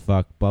an ass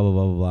fuck, blah, blah,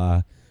 blah, blah,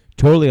 blah,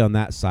 totally on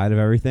that side of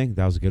everything,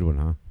 that was a good one,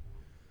 huh?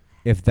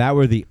 If that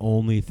were the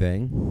only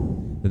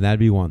thing, then that'd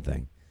be one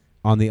thing.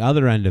 On the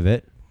other end of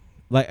it,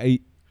 like I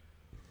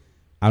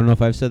don't know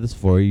if I've said this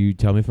before, you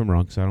tell me if I'm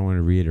wrong because I don't want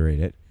to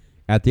reiterate it.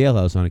 At the ale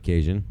house on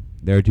occasion,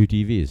 there are 2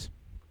 TVs.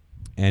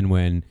 And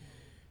when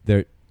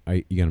Are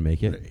you gonna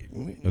make it?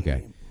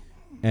 Okay.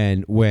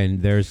 And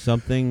when there's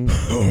something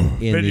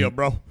in Video,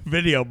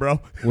 bro.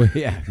 Well,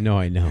 yeah, no,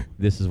 I know.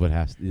 This is what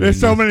has to. There's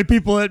so many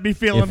people that be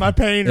feeling my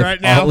pain if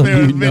right now. all of If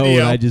there you was know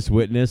video. what I just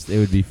witnessed, it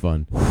would be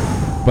fun.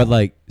 But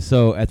like,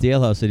 so at the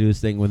ale house, I do this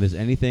thing when there's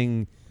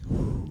anything.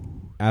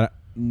 I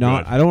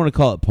don't want to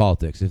call it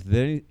politics. If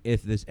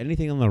there's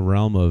anything in the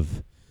realm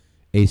of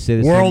a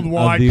citizen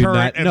Worldwide of the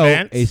current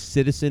events? a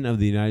citizen of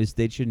the United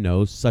States should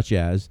know, such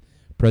as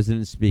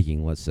president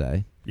speaking, let's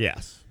say.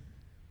 Yes.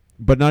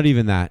 But not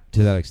even that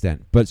to that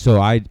extent. But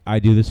so I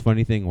do this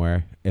funny thing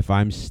where if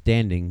I'm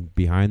standing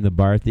behind the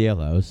bar at the ale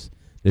house,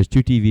 there's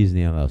 2 TVs in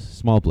the ale house,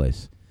 small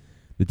place.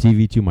 The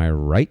TV to my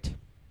right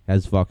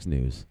has Fox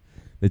News.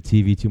 The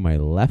TV to my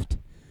left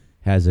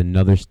has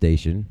another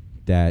station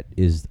that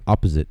is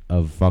opposite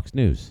of Fox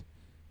News.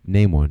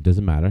 Name one,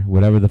 doesn't matter.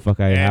 Whatever the fuck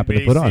I happen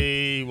to put on.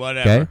 NBC,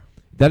 whatever. Okay?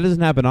 That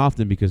doesn't happen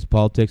often because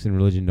politics and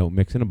religion don't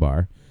mix in a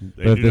bar.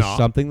 They But if do there's not.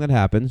 something that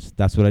happens,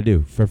 that's what I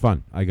do for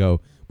fun. I go,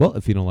 well,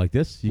 if you don't like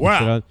this, you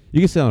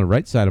can sit on the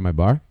right side of my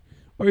bar,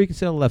 or you can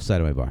sit on the left side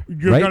of my bar.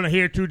 You're right? going to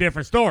hear 2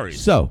 different stories.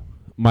 So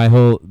my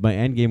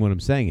end game, what I'm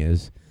saying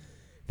is,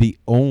 the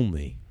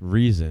only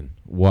reason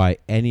why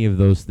any of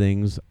those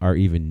things are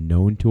even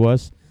known to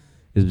us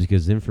is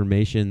because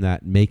information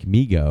that make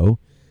me go,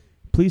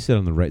 please sit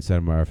on the right side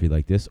of my bar if you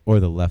like this, or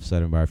the left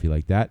side of my bar if you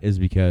like that, is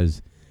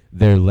because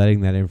they're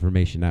letting that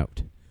information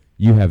out.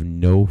 You have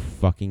no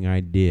fucking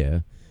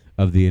idea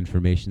of the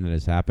information that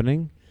is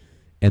happening,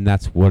 and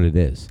that's what it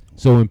is.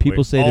 So when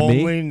people say to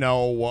me, only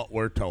know what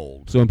we're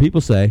told. so when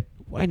people say,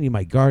 well, I need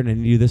my garden, I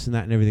need to do this and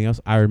that and everything else,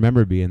 I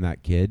remember being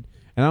that kid.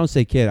 And I don't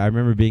say kid, I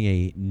remember being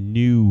a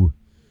new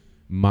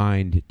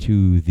mind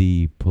to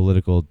the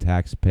political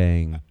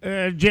tax-paying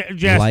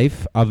Just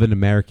life of an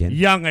American.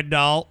 young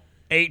adult,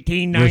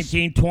 18,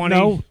 19, 20.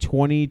 No,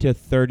 20 to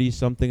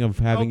 30-something of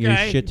having your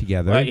shit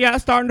together. But yeah,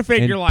 starting to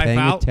figure and life paying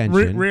out.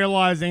 attention.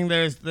 Realizing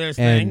there's and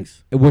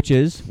things. which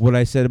is what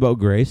I said about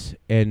Grace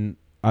and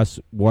us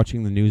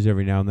watching the news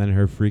every now and then,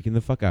 her freaking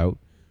the fuck out.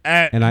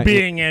 and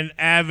Being an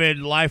avid,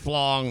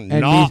 lifelong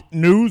and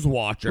news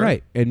watcher.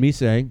 Right. And me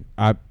saying,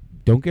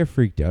 don't get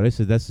freaked out. I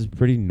said, this is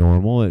pretty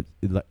normal.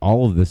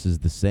 All of this is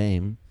the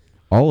same.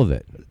 All of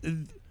it.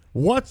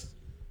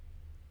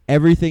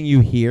 Everything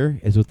you hear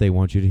is what they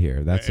want you to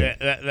hear. That's it.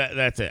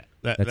 That's it.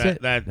 That's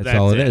it. That's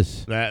all it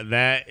is.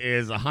 That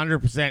is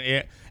 100%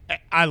 it.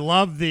 I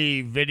love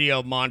the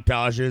video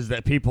montages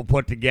that people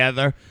put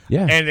together.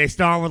 Yeah. And they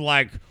start with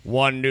like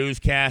one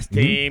newscast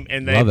team,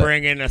 and they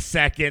bring in a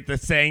second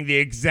that's saying the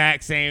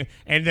exact same,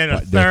 and then a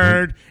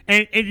third,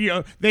 and you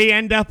know they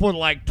end up with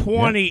like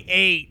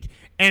 28,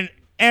 and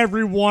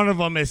every one of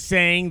them is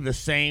saying the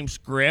same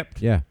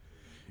script. Yeah.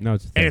 No,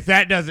 it's and if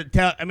that doesn't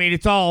tell, I mean,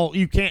 it's all,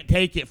 you can't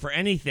take it for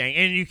anything,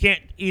 and you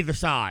can't either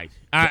side.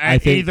 I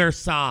think either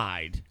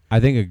side. I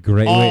think a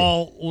great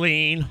all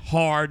lean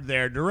hard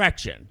their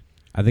direction.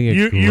 I think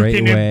you great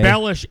can way,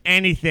 embellish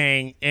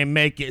anything and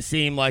make it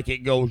seem like it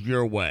goes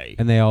your way.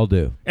 and they all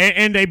do.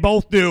 And they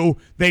both do.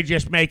 They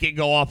just make it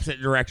go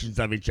opposite directions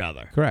of each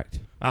other.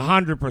 Correct.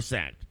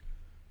 100%.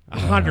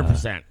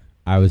 100%.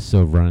 I was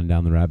so running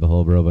down the rabbit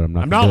hole, bro, but I'm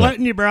not. I'm not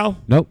letting you, bro.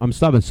 Nope, I'm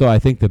stopping. So I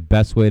think the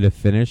best way to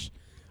finish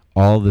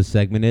all the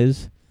segment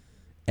is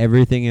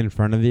everything in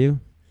front of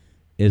you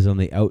is on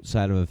the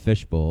outside of a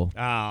fishbowl,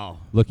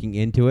 looking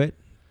into it,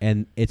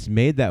 and it's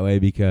made that way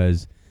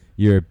because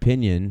your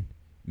opinion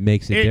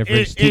makes a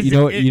difference. You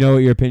know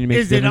what your opinion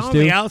makes a difference to? Is it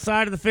on the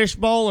outside of the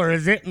fishbowl, or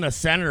is it in the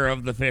center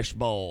of the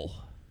fishbowl?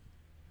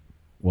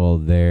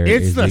 Well,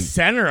 it's the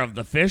center of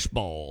the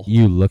fishbowl.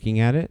 You looking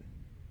at it?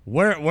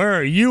 Where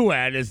are you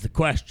at is the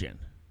question.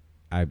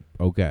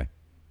 Okay,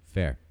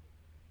 fair.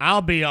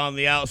 I'll be on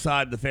the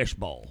outside of the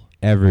fishbowl.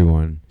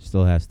 Everyone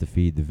still has to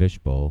feed the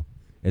fishbowl.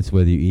 It's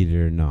whether you eat it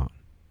or not.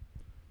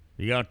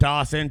 You gonna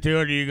toss into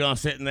it, or you gonna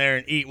sit in there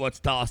and eat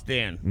what's tossed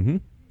in? Mm-hmm.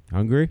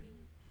 Hungry?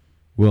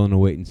 Willing to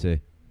wait and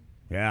see.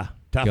 Yeah.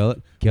 Tough.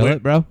 Kill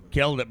it, bro?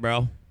 Killed it,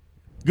 bro.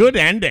 Good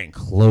ending.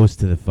 Close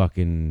to the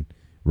fucking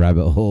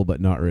rabbit hole,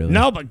 but not really.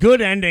 No, but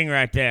good ending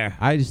right there.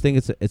 I just think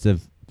it's a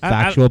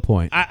factual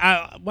point.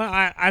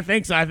 I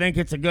think so. I think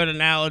it's a good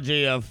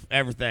analogy of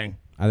everything.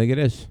 I think it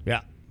is.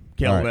 Yeah.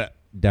 Killed it.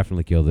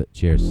 Definitely killed it.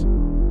 Cheers.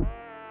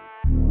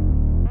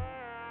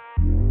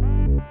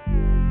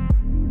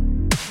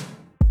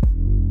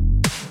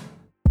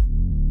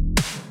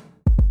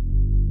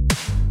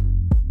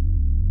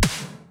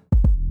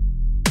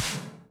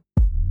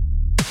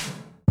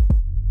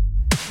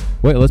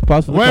 Wait, let's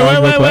pause for the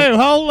Wait,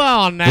 hold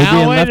on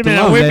now. Wait a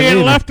minute. We're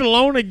being left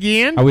alone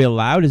again? Are we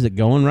allowed? Is it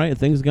going right? Are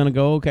things going to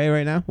go okay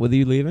right now with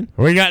you leaving?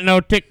 We got no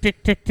tick,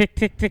 tick, tick, tick,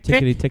 tick, tick,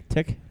 tick. Tickety tick,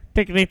 tick.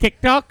 Tickety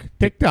tick tock,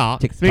 tick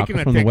tock. Speaking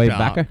of from tick the way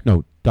tock. backer?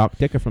 No, doc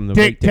ticker from the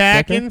tick way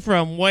tacking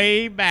from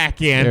way back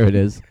in. There it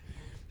is.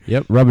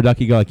 Yep, rubber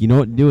ducky go like, you know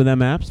what to do with them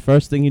apps?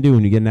 First thing you do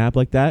when you get an app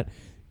like that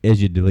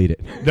is you delete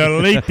it.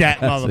 Delete that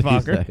That's what you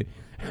motherfucker.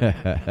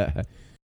 say.